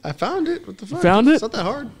me? I found it. What the fuck? Found it? It's not that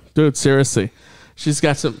hard. Dude, seriously. She's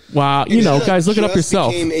got some, wow. You know, guys, look it up Just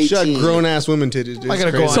yourself. became She got 18. grown ass women titties, dude. I gotta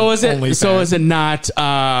It's go crazy. So is it? OnlyFans. So is it not?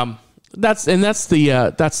 That's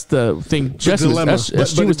the thing. Jesse was, dilemma.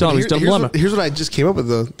 SG was telling me. It's a dilemma. Here's what I just came up with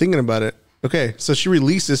though, thinking about it. Okay, so she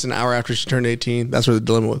released this an hour after she turned 18. That's where the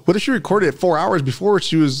dilemma was. What if she recorded it 4 hours before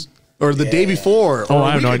she was, or the day before? Oh, or a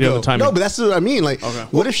I have no week idea ago? the timing. No, but that's what I mean. Like,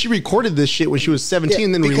 what if she recorded this shit when she was 17, Yeah,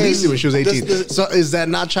 then because released it when she was 18? the- So is that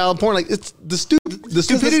not child porn? Like, it's the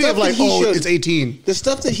stupidity stuff of like, that he oh, showed- it's 18. The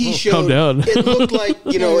stuff that he calm showed, down. it looked like,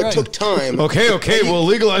 it took time. Okay, we'll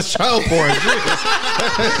legalize child porn.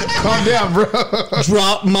 Calm down, bro.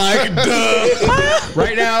 Drop mic, duh.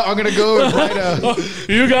 Right now, I'm gonna go and write a.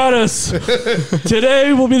 You got us.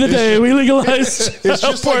 Today will be the day we legalize. It's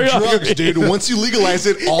just like drugs, dude. Once you legalize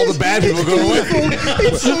it, all the bad people go away.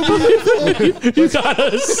 You got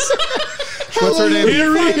us. What's her name?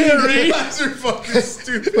 Harry. fucking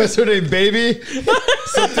stupid. What's her name? Baby.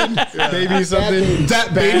 Something. Baby. Something.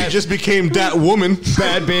 That baby just became that woman.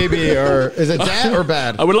 Bad baby, or is it dat or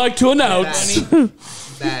bad? I would like to announce.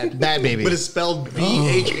 Bad baby. But it's spelled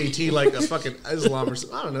VHAT like a fucking Islam or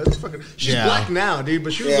something. I don't know. It's fucking. She's Yeah. black now, dude.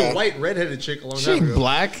 But she was Yeah. a white redheaded chick a long she time ain't ago.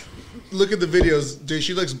 black. Look at the videos, dude.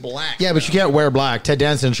 She looks black. Yeah, but you can't wear black. Ted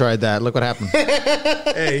Danson tried that. Look what happened.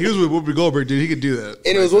 Hey, he was with Whoopi Goldberg, dude. He could do that.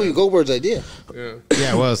 And it was Whoopi Goldberg's idea.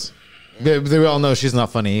 Yeah, it was. They all know she's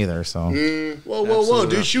not funny either. So Whoa,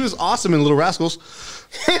 dude. She was awesome in Little Rascals.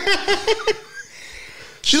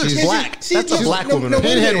 She looks She's- black. See, That's a no, black no, woman. no, right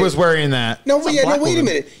there. Pinhead was wearing that. No, It's a but black wait a woman.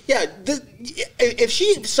 minute. Yeah, if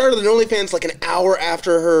she started an OnlyFans like an hour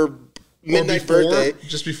after her midnight before, birthday,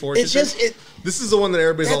 just before. it's she just said. This is the one that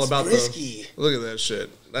everybody's all That's about. risky. Though. Look at that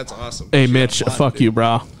shit. That's awesome. Hey, She Mitch. got a lot, Fuck dude. you,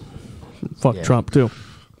 bro. Fuck Trump too.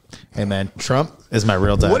 Hey man, Trump is my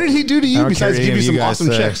real dad. What did he do to I you don't besides care give you what some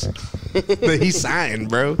guys awesome say. checks that he signed,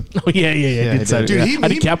 bro? Oh yeah. he Did say did. that, Dude, yeah.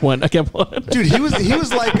 I kept one. I kept one. Dude, he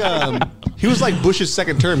was like Bush's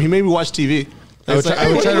second term. He made me watch TV. I would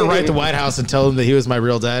try to write the White House and tell them that he was my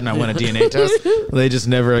real dad and I won a DNA test. They just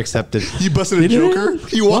never accepted. You busted a joker.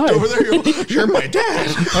 You walked Why? over there. You go, "You're my dad."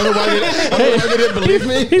 I don't know why they didn't believe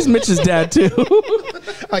me. He's Mitch's dad too.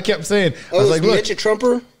 I kept saying, I oh, was is like, look, Mitch a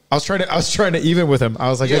Trumper? I was trying to even with him. I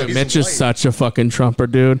was like, Dude, Mitch is such a fucking Trumper,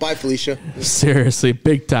 dude. Bye, Felicia. Seriously,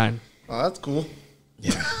 big time. Oh, that's cool.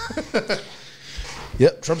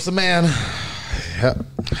 Yep, Trump's the man.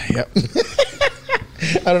 Yep.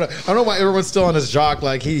 I don't know why everyone's still on his jock.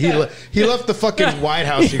 Like he left the fucking White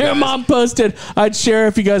House. You Your guys. mom posted, I'd share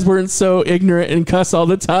if you guys weren't so ignorant and cuss all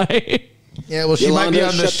the time. Yeah, well, she might be Yolanda,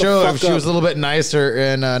 on the shut the show fuck if she up. was a little bit nicer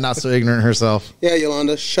and not so ignorant herself. Yeah,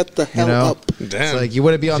 Yolanda, shut the hell You know, up. it's like you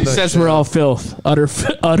wouldn't be on She the. says show. we're all filth. Utter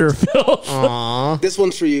filth. This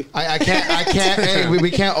one's for you. I can't. Hey, we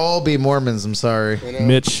can't all be Mormons. I'm sorry.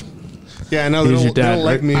 Mitch. Yeah, I know He's they your don't, they dad, don't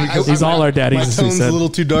like right? me. because He's all our daddies, My as he tone's said. a little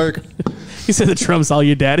too dark. He said the Trump's all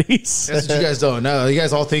your daddies. That's what you guys don't know. You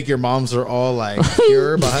guys all think your moms are all like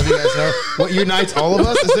pure, but how do you guys know what unites all of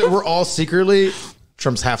us is that we're all secretly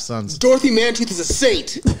Trump's half sons. Dorothy Mantooth is a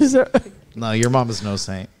saint. No, your mom is no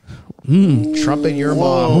saint. Trump and your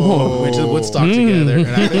mom went to Woodstock together. And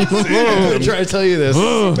I'm trying to tell you this.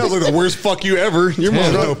 Sounds like the worst fuck you ever. Your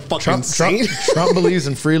mom's no fucking saint. Trump believes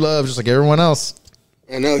in free love just like everyone else.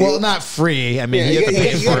 I know. Well, not free. I mean, Yeah, you have to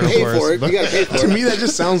pay you for gotta it, pay of course. for it. but- You gotta pay for To it. me, that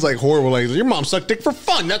just sounds like horrible. Like your mom sucked dick for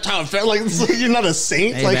fun. That's how it felt. Like it's like, you're not a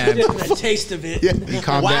saint. Hey, like man. The taste of it. yeah. You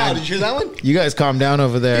calm Wow, down. did you hear that one? You guys calm down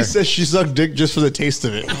over there. He says she sucked dick just for the taste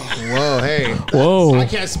of it. Whoa, hey. Whoa. I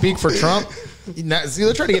can't speak for Trump. Now, see,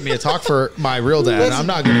 they're trying to get me to talk for my real dad. and I'm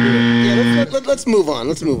not going to do it. Yeah, let's move on.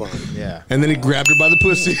 Let's move on. Yeah. And then he grabbed her by the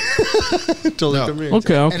pussy. Told No. her to me.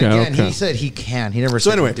 Okay, And again, okay. he said he can. He never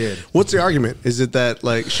So said anyway, he did. what's the argument? Is it that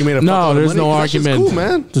like she made a fuck No, lot of there's money? no 'Cause that shit's argument. Cool,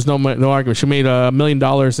 man. There's no argument. She made $1 million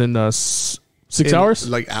in 6 In, hours?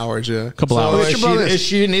 like hours, yeah. Couple So hours. is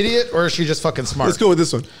she an idiot or is she just fucking smart? Let's go with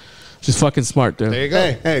this one. She's fucking smart, dude. There you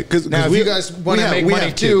go. Hey, because Now, if you guys want to make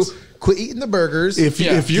money too, quit eating the burgers. If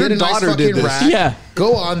Yeah. your Get a nice daughter did fucking this, rack, Yeah.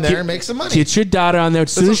 go on there and make some money. Get your daughter on there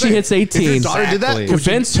as soon as she hits 18. If your daughter did that, Exactly.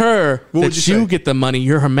 Convince her What would that you you say? get the money.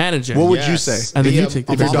 You're her manager. what would you Yes. say? And then Be you a- take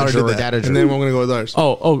a If your daughter momager or did that, dadager. and then we're gonna go with ours.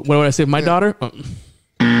 Oh, what would I say? My daughter?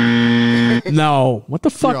 No. What the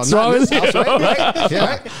fuck's You're on wrong with that you?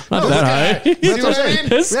 Yeah. Not that high. See what I mean?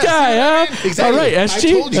 This Yeah, guy, see what I huh? mean? Exactly. All right, I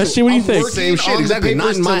SG. told you, SG, what do you I'm think? working Same shit, on the exactly. Not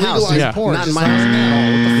papers in my to house. legalize Yeah. porn, Not in just my like house.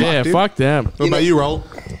 now. Yeah, dude? fuck them. What about you, Raul?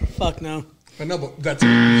 Fuck no. I know, but that's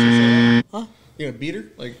it. Huh? You gonna beat her?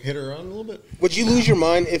 Like hit her around a little bit? Would you lose your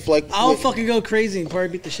mind if like I'll like- fucking go crazy and probably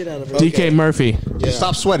beat the shit out of her. DK Murphy,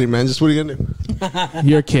 Stop sweating, man. Just what are you gonna do?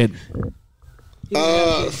 you're a kid.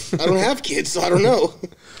 I don't have kids, so I don't know.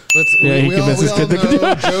 Yeah, he convinced his kid to do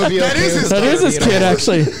that. That is his kid,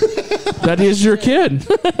 actually. That is your kid.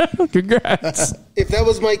 Congrats. If that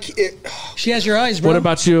was my kid, She has your eyes, bro. What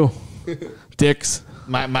about you? Dicks.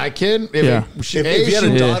 My kid, Yeah. if you had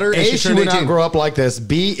a daughter and she she turned would not 18. grow up like this.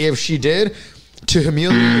 B, if she did, to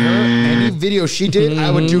humiliate her, any video she did,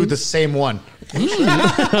 I would do the same one. I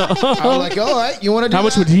was like, all right, you want to do How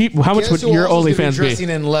much that? would how much Guess would who your else is gonna OnlyFans be? dressing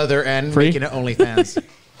in leather and Free? making it OnlyFans.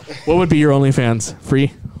 What would be your OnlyFans?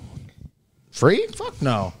 Free? Free? Fuck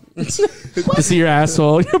no. To see your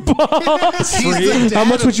asshole, your balls. Free? How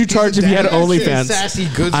much would you charge if you had OnlyFans? Sassy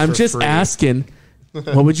goods I'm for just free. asking.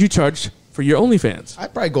 What would you charge for your OnlyFans?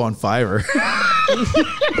 I'd probably go on Fiverr.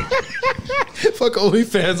 Fuck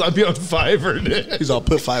OnlyFans, I'd be on Fiverr. dude. He's all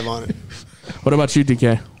put 5 on it. What about you,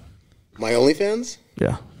 DK? my OnlyFans.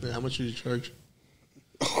 Yeah. Yeah, how much would you charge?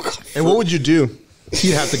 Oh God. And what would you do?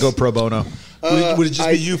 You'd have to go pro bono. Would it just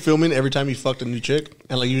be you filming every time you fucked a new chick?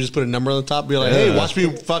 And like you just put a number on the top? Be like, hey, watch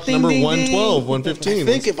me fuck Ding, number ding, 112, ding. 115.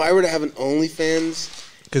 I think if I were to have an OnlyFans,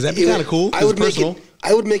 Because that'd be kind of cool. I would make personal. it.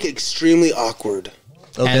 I would make it extremely awkward.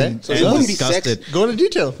 Okay. And- So and it wouldn't be disgusted. sexy. go into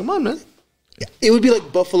detail. Come on, man. It would be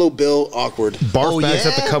like Buffalo Bill awkward. Barf bags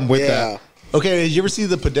have to come with yeah. that. Okay, did you ever see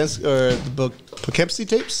the Poughkeepsie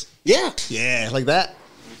tapes? Yeah. Yeah, like that.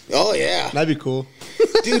 Oh yeah. That'd be cool.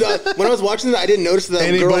 Dude, when I was watching that, I didn't notice that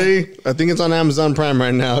Anybody? I think it's on Amazon Prime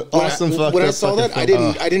right now. Awesome fucking. When I saw that, I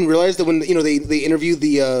didn't realize that when they interviewed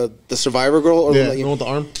the Survivor girl or Yeah, when, the one with the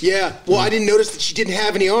arm. yeah. Well, I didn't notice that she didn't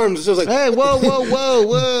have any arms. So I was like, Hey,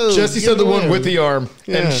 whoa! Jesse said the one with the arm,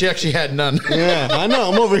 Yeah. and she actually had none. Yeah, I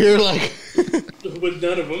know. I'm over here like. With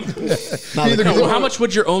none of them. Neither Well, do how I. much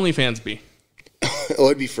would your OnlyFans be? oh,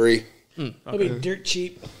 it'd be free. It'll be dirt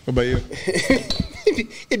cheap. What about you?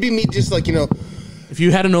 It'd be me just like If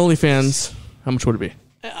you had an OnlyFans, how much would it be?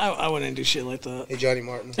 I wouldn't do shit like that. hey Johnny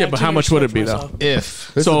Martin. Yeah, but how much would it be though?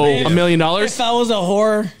 If So $1 million? If I was a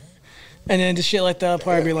whore and then do shit like that, I'd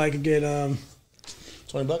probably be like a good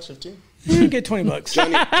 $20, 15. get $20.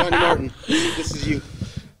 Johnny Martin. This is you.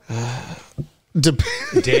 damn,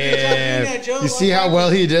 that joke you see how well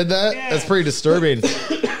he did that? Yeah. That's pretty disturbing.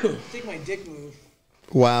 Take my dick move.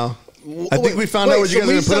 Wow. I think we found out what you guys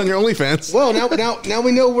are going to put on your OnlyFans. Well, now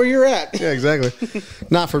we know where you're at. Yeah, exactly.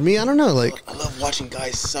 Not for me. I don't know. Like, I love watching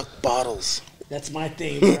guys suck bottles. That's my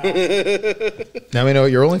thing, bro. Now we know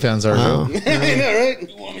what your OnlyFans are. Oh. I know, right?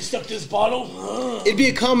 You want me to suck this bottle? It'd be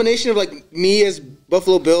a combination of like me as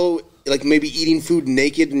Buffalo Bill, like maybe eating food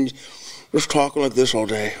naked and just talking like this all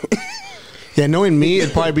day. yeah, knowing me,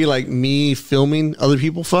 it'd probably be like me filming other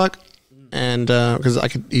people fuck. And because I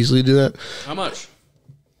could easily do that. How much?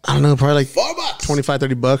 I don't know, probably like $4, $25,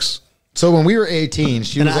 $30. So when we were 18,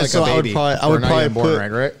 she was like so a baby. I would Or not probably even born,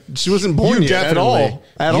 put, right? She wasn't born You yet at all.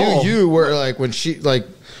 At all. You were like when she like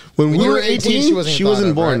when we you were 18, she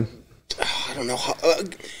wasn't born. Right? I don't know how.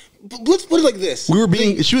 Let's put it like this: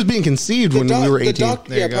 she was being conceived when we were 18.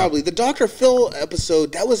 Yeah, probably the Dr. Phil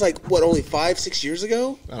episode. That was like what, only 5-6 years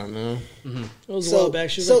ago. I don't know. It was a while back.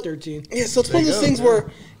 She was like 13. Yeah, so it's one of those things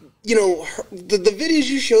where, you know, the videos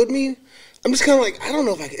you showed me, I'm just kind of like, I don't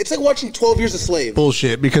know if I can. It's like watching 12 Years a Slave.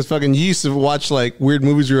 Bullshit, because fucking you used to watch like weird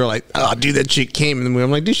movies where you're like, oh, dude, that chick came in the movie. I'm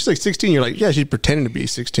like, dude, she's like 16. You're like, yeah, she's pretending to be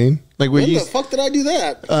 16. Like, When the fuck did I do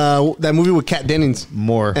that? That movie with Kat Dennings.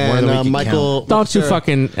 More And than we can Michael. Don't you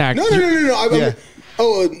fucking act. No. Yeah.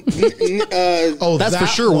 That's for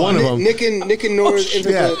sure one of them. Nick and Nora.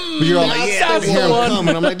 Yeah, but you're all like, yeah, That's here the I'm one.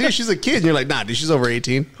 coming. I'm like, dude, she's a kid. And you're like, nah, dude, she's over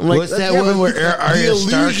 18. I'm like, What's that one where the Arya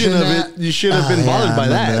Stark's illusion in of that? it, you should have been Oh, bothered yeah, by I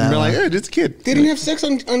that. remember And you're like, that hey, it's a kid. They didn't have sex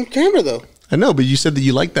on camera though. I know, but you said that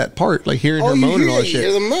you liked that part, like hearing her you moan and all hear- that you shit.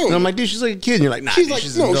 hear the moan. And I'm like, dude, she's like a kid. And you're like, nah, She's dude, like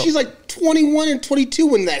she's an adult. she's like 21 and 22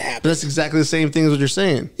 when that But happened. that's exactly the same thing as what you're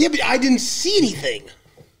saying. Yeah, but I didn't see anything.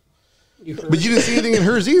 But you didn't see anything in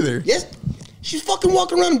hers either. Yes, she's fucking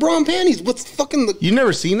walking around in bra and panties with fucking the. You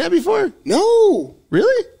never seen that before? No.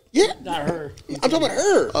 Really? Yeah. Not her. I'm talking about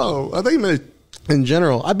her. Oh, I thought you meant in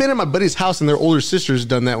general. I've been at my buddy's house and their older sisters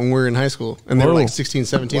done that when we were in high school. And they were Whoa. like 16,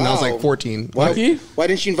 17. I was Wow. like 14. Why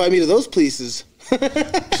didn't you invite me to those places?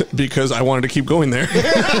 Because I wanted to keep going there.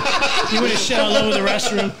 You would have shit all over the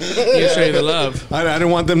restroom. You show you the love. I didn't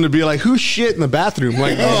want them to be like, who shit in the bathroom?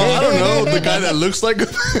 Like, oh, I don't know. The guy that looks like.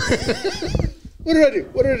 What did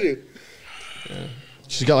I do?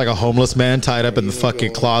 She's got like a homeless man tied up in the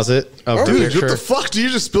fucking closet of the Dude, picture. what the fuck? Do you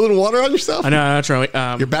just spilling water on yourself? I know, that's right.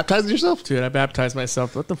 You're baptizing yourself? Dude, I baptized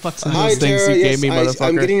myself. What the fuck's in Hi, those things Tara. you Yes, gave me, motherfucker?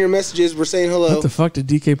 I'm getting your messages. We're saying hello. What the fuck did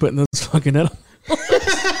DK put in those fucking head?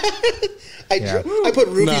 I put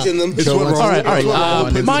rubies in them. It's what All right, all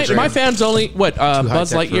right. Put My fans only. What?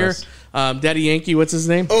 Buzz high-tech for Lightyear, Daddy Yankee. What's his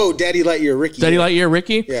name? Oh, Daddy Lightyear, Ricky. Daddy Lightyear,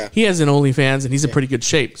 Ricky. Yeah. He has an OnlyFans and he's in pretty good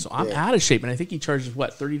shape. So I'm out of shape, and I think he charges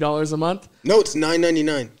what, $30 a month. No, it's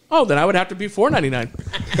 $9.99. Oh, then I would have to be $4.99.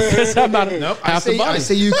 Because I'm about half the I body.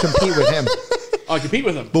 say you compete with him. Oh, I compete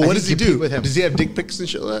with him. But what I does he think you do? compete with him. Does he have dick pics and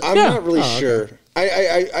shit like that? I'm Yeah. not really sure.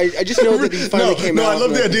 I just know that he finally came out. I love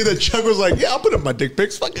the and- idea that Chuck was like, yeah, I'll put up my dick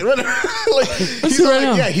pics. Fucking whatever. Like, he's do it right like,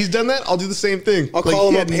 now. yeah, he's done that. I'll do the same thing. I'll Like, call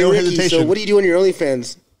him he up. had Hey, Ricky, so what do you do on your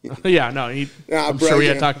OnlyFans? Yeah, no, I'm bro, sure we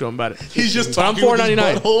yeah. had talked to him about it. He's just But I'm talking with his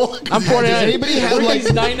 $4.99. butthole. I'm $4.99. Does anybody have, like-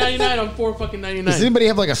 Ricky's $9.99. I'm $4.99. Does anybody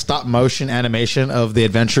have like a stop motion animation of the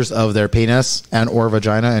adventures of their penis and or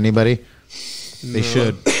vagina? Anybody? They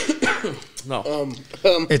should. No.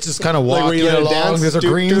 It's just kind of Like where walking you let it along. dance? There's a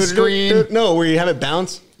green screen. No, where you have it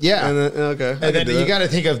bounce. Yeah. And then, okay. And then you got to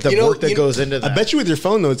think of the work that goes into that. I bet you with your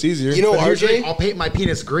phone though, it's easier. You know, But here's the thing, RJ? I'll paint my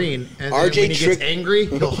penis green, and RJ then when he trick- gets angry,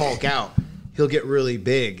 he'll hulk out. He'll get really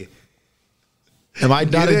big. Am I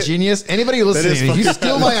not Get a it? genius? Anybody is listening? If you fucking-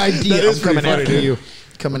 steal my That idea, is I'm coming pretty funny, after dude. you.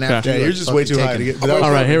 Coming after Yeah, you. you're just way too high to get.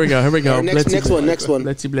 All right, here we go. Here we go. All right, next one.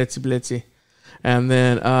 Blitzy. And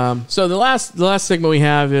then, so the last segment we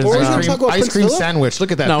have is Or we're gonna Ice talk cream, about ice Prince cream Philip? sandwich.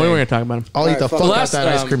 Look at that. no, we thing. weren't going to talk about him. I'll eat the All right, fuck fuck. out Last, that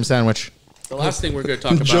ice um, cream sandwich. The last thing we're going to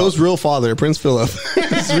talk about Joe's real father, Prince Philip,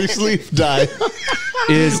 has recently died.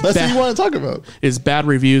 is That's what bad, you want to talk about. is bad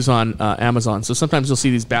reviews on Amazon. So sometimes you'll see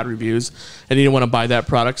these bad reviews, and you don't want to buy that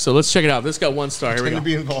product. So let's check it out. This got 1 star. Here we Going go.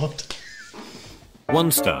 to be involved.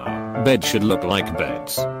 1 star. Bed should look like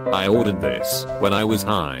beds. I ordered this when I was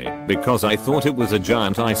high because I thought it was a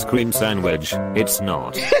giant ice cream sandwich. It's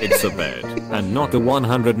not. It's a bed. And not the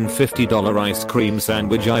 $150 ice cream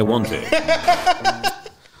sandwich I wanted.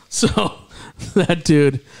 So that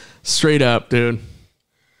dude, straight up, dude,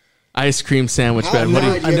 ice cream sandwich How bed. What do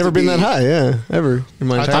high you, do I've have never to been be? that high, yeah, ever in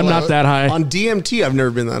my entire I'm life. not that high. On DMT, I've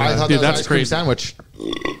never been that high. I thought Dude, that was that's ice cream crazy. sandwich.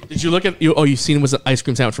 Did you look at you? Oh, you seen it was an ice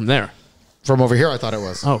cream sandwich from there. From over here, I thought it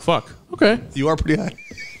was. Oh fuck. Okay, You are pretty high.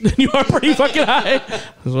 you are pretty fucking high.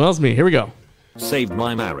 As well as me. Here we go. Saved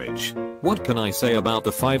my marriage. What can I say about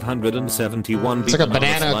the 571 It's like a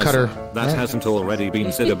banana slicer cutter. that Yeah. hasn't already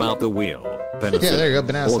been said about the wheel, penicillin, Yeah, there you go,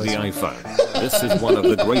 banana or the slicer. iPhone? This is one of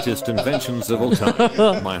the greatest inventions of all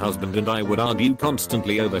time. My husband and I would argue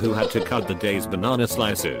constantly over who had to cut the day's banana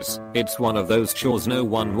slices. It's one of those chores no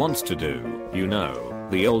one wants to do, you know.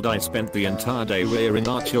 The old I spent the entire day rearing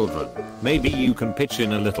our children. Maybe you can pitch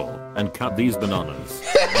in a little and cut these bananas.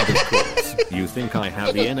 And of course, you think I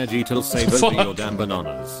have the energy to save over your damn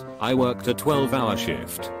bananas. I worked a 12-hour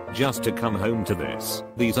shift just to come home to this.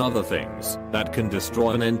 These are the things that can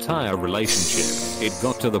destroy an entire relationship. It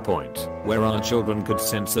got to the point where our children could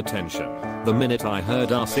sense a tension. The minute I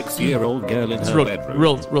heard our 6-year-old girl in her real- bedroom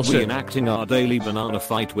real shit. reenacting our daily banana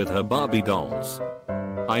fight with her Barbie dolls,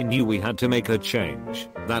 I knew we had to make a change.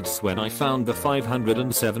 That's when I found the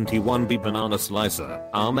 571B banana slicer.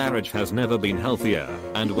 Our marriage has never been healthier,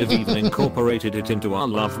 and we've even incorporated it into our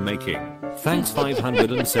lovemaking. Thanks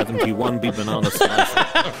 571B banana slicer.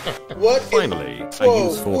 What? Finally, Whoa, I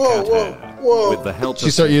use for whoa, cat whoa, hair. whoa. With the help She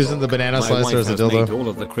of start people, using the banana my slicer wife as a has dildo? made all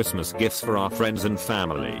of the Christmas gifts for our friends and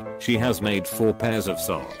family. She has made 4 pairs of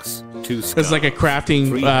socks, 2 It's like a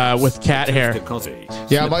crafting with cat hair.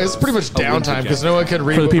 Yeah, but it's pretty much downtime because no one can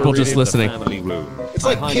read For the what we're people just reading. listening. It's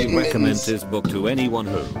like I highly kitten recommend mittens. this book to anyone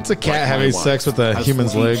who, It's a cat like my having wife, sex with a has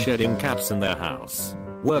human's 14 leg. shedding cats in their house.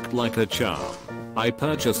 Worked like a charm. I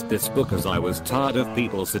purchased this book as I was tired of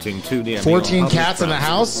people sitting too near me. 14 on public cats in the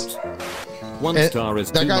house? transport. 1 And star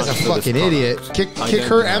is that too guy's much a for this fucking idiot. product. Kick I kick don't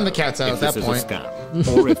her know and the cats out if at that this point. is a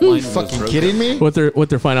scam, or if mine was Fucking broken. kidding me? What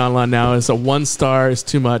they're finding online now is a 1 star is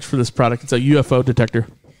too much for this product. It's a UFO detector.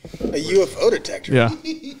 A UFO detector. Yeah.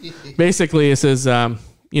 Basically, it says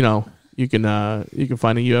you can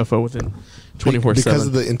find a UFO within 24/7 because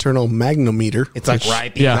of the internal magnometer. It's like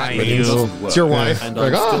right yeah. behind you. It's your wife. And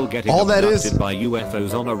Like, I'm oh, still getting all that is- abducted by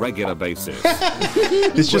UFOs on a regular basis.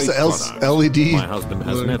 It's just Great a product. LED. My husband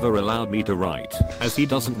has never allowed me to write, as he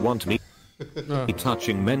doesn't want me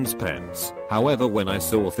touching men's pens. However, when I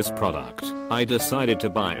saw this product, I decided to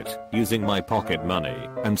buy it using my pocket money,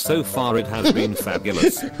 and so far it has been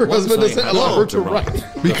fabulous. Her Once husband I doesn't had allow learned her to write.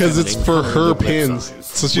 the Because it's feminine for her kind of pins. size,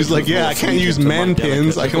 So she's which like, was yeah, more I can't use suited to my man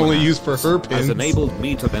pins. I can only delicate use for her has pins. enabled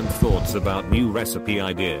me to vent thoughts about new recipe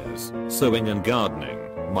ideas, sewing and gardening.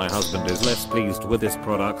 My husband is less pleased with this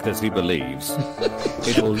product as he believes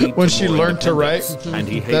it will lead When to she more learned to independence, write, and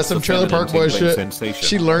he hates that's some the Trailer feminine Park Boys tingling shit. sensation,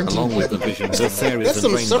 She learned to- along with the visions of fairies That's and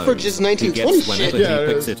some rainbows suffragist he 1920 gets whenever shit. Yeah, he it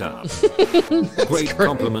picks is. it up. Great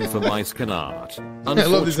compliment for my skin art. love these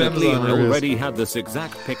Unfortunately, Amazon I reviews. already had this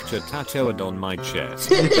exact picture tattooed on my chest.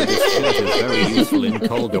 But this shirt is very useful in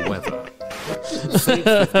colder weather. Saved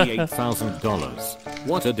 $58,000.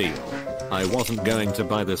 What a deal. I wasn't going to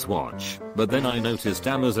buy this watch, but then I noticed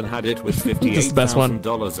Amazon had it with This is the best one.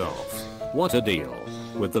 $58,000 off. What a deal.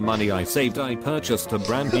 With the money I saved, I purchased a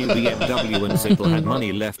brand new BMW and still had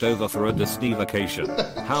money left over for a Disney vacation.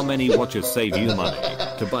 How many watches save you money?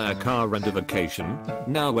 To buy a car and a vacation?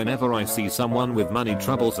 Now whenever I see someone with money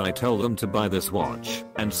troubles, I tell them to buy this watch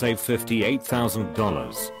and save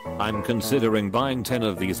 $58,000. I'm considering buying 10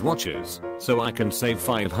 of these watches so I can save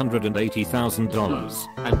 $580,000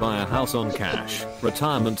 and buy a house on cash.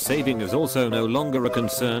 Retirement saving is also no longer a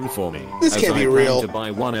concern for me. This as can't I be plan real. to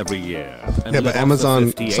buy one every year. And Yeah, live but off the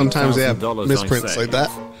Amazon, sometimes they have $58,000 misprints I like save. that.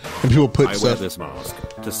 And people put I wear stuff. this mask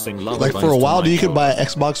to sing Like lullabies for a to while, my you could buy an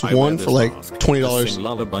children. Xbox I wear One this for like mask $20 to sing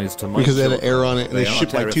lullabies to my because they had an children. error on it and they are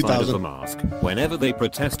shipped like terrified of the $2,000. mask. Whenever they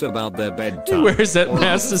protest about their bedtime, He wears that or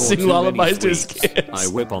mask to ask for sing too many lullabies to his sweets, kids. I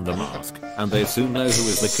whip on the mask, and they soon know who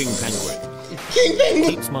is the king penguin. King Penguin.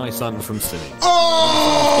 Keeps my son from sinning.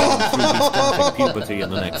 Oh! Through puberty in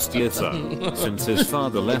the next year so, since his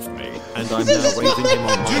father left me, and I'm now raising him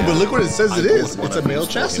on my Dude, but own. look what it says I it is. bought one It's a of male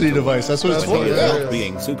these for him chastity to device. That's what it's but for. he is Yeah. not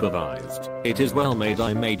being supervised. It is well made.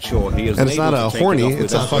 I made sure he is And it's able not to a take horny, it off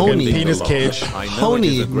it's a without fucking breaking the penis law. cage. I know it Honey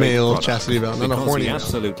is a great male product chastity belt, not a because horny he male.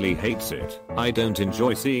 absolutely hates it. I don't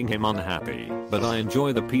enjoy seeing him unhappy, but I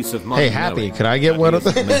enjoy the peace of mind. Hey, Happy, knowing could I get that one he of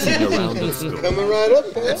is them? messing around at school. Coming right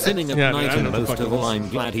up, man. Sinning at Yeah, night, I don't and know the most fucking of all, ones. I'm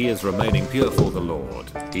glad he is remaining pure for the Lord.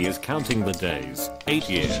 He is counting the days, 8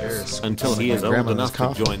 years, until he is old grandmother's enough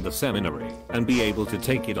cough. to join the seminary and be able to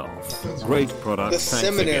take it off. Great product. The thanks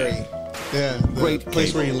seminary. again. Yeah, the Great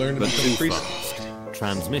place where you cable, learn to but become too a priest. fast.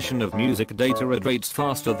 Transmission of music data at rates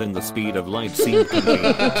faster than the speed of light seemed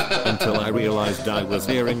convenient until I realized I was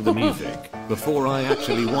hearing the music before I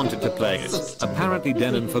actually wanted to play it. Apparently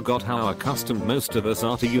Denon forgot how accustomed most of us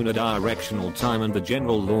are to unidirectional time and the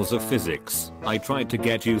general laws of physics. I tried to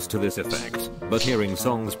get used to this effect, but hearing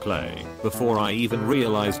songs play before I even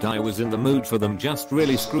realized I was in the mood for them just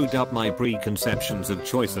really screwed up my preconceptions of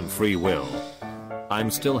choice and free will. I'm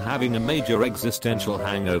still having a major existential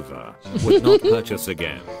hangover. Would not purchase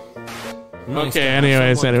again. Nice Okay, to have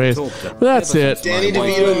anyways, someone to talk to. that's Ever it. since my Danny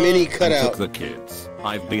wife DeVito mini and cutout. took the kids.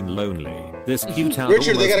 I've been lonely. This cute town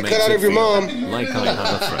Richard, they almost got a cutout makes of your it feel mom. Like I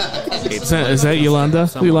have a friend. Is that Yolanda?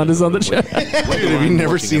 Yolanda's on the chat. Dude, have you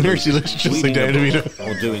never seen her? She looks just like Danny DeVito.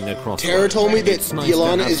 Or doing a crossword. Tara told me that It's nice to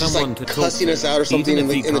Yolanda have is just someone like to talk cussing to, us out or something even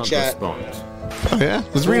in if the he can't chat. respond. Oh, yeah?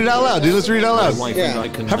 Let's read it out loud, dude. Let's read it out My loud. wife Yeah. and I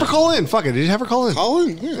can Have her call in. Fuck it. Did you have her call in?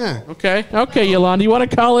 Colin? Yeah. Okay, Yolanda, you want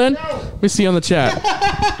to call in? Let me see you on the chat.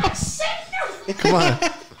 Come on.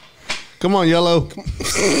 Come on, Yellow.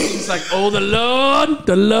 It's like, oh, the Lord,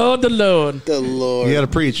 the Lord, the Lord. The Lord. You got to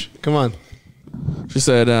preach. Come on. She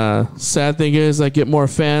said, sad thing is I get more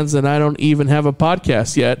fans than I don't even have a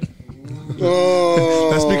podcast yet. Oh.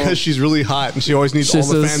 That's because she's really hot and she always needs She all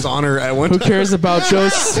the says, fans on her at one Who time. cares about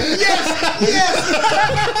Joe's...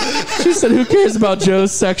 She said, who cares about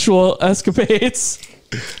Joe's sexual escapades?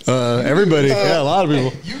 Everybody. Yeah, a lot of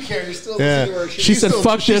people. You care. You're still Yeah. listening to her. She said,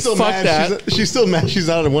 fuck this, fuck mad. that. She's still mad she's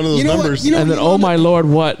out of one of those You know what? numbers. You know- And then, oh my Lord,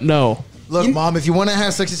 what? No. Look, Mom, if you want to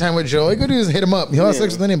have sexy time with Joe, all you gotta do is hit him up. He'll have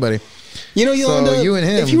sex with anybody. You know, Yolanda, you and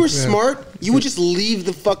him, if you were yeah. smart, you would just leave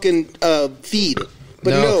the fucking feed. But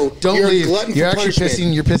no, don't you're leave. a glutton You're for actually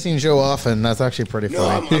punishment. you're pissing Joe off, and that's actually pretty No,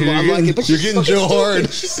 funny. I'm like it, but You're she's getting fucking Joe hard.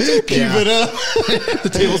 stupid. She's stupid. Keep it up. The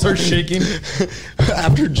tables are shaking.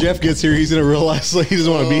 After Jeff gets here, he's gonna realize like he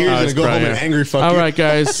doesn't want to be here. He's gonna go home and angry fuck All you. right,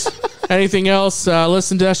 guys. Anything else?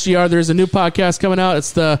 Listen to SGR. There's a new podcast coming out.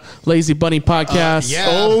 It's the Lazy Bunny podcast. Yeah.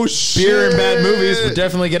 Oh, shit. Beer and bad movies. We're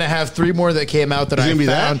definitely gonna have 3 more that came out that Is it I gonna be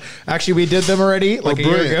found. that? Actually, we did them already like a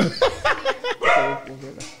year brilliant. ago.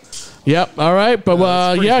 Yep. All right. But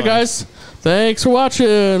yeah, funny. guys. Thanks for watching.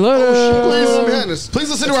 Later. Oh, shit. Please, Please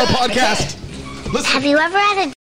listen to our podcast. Have you ever had a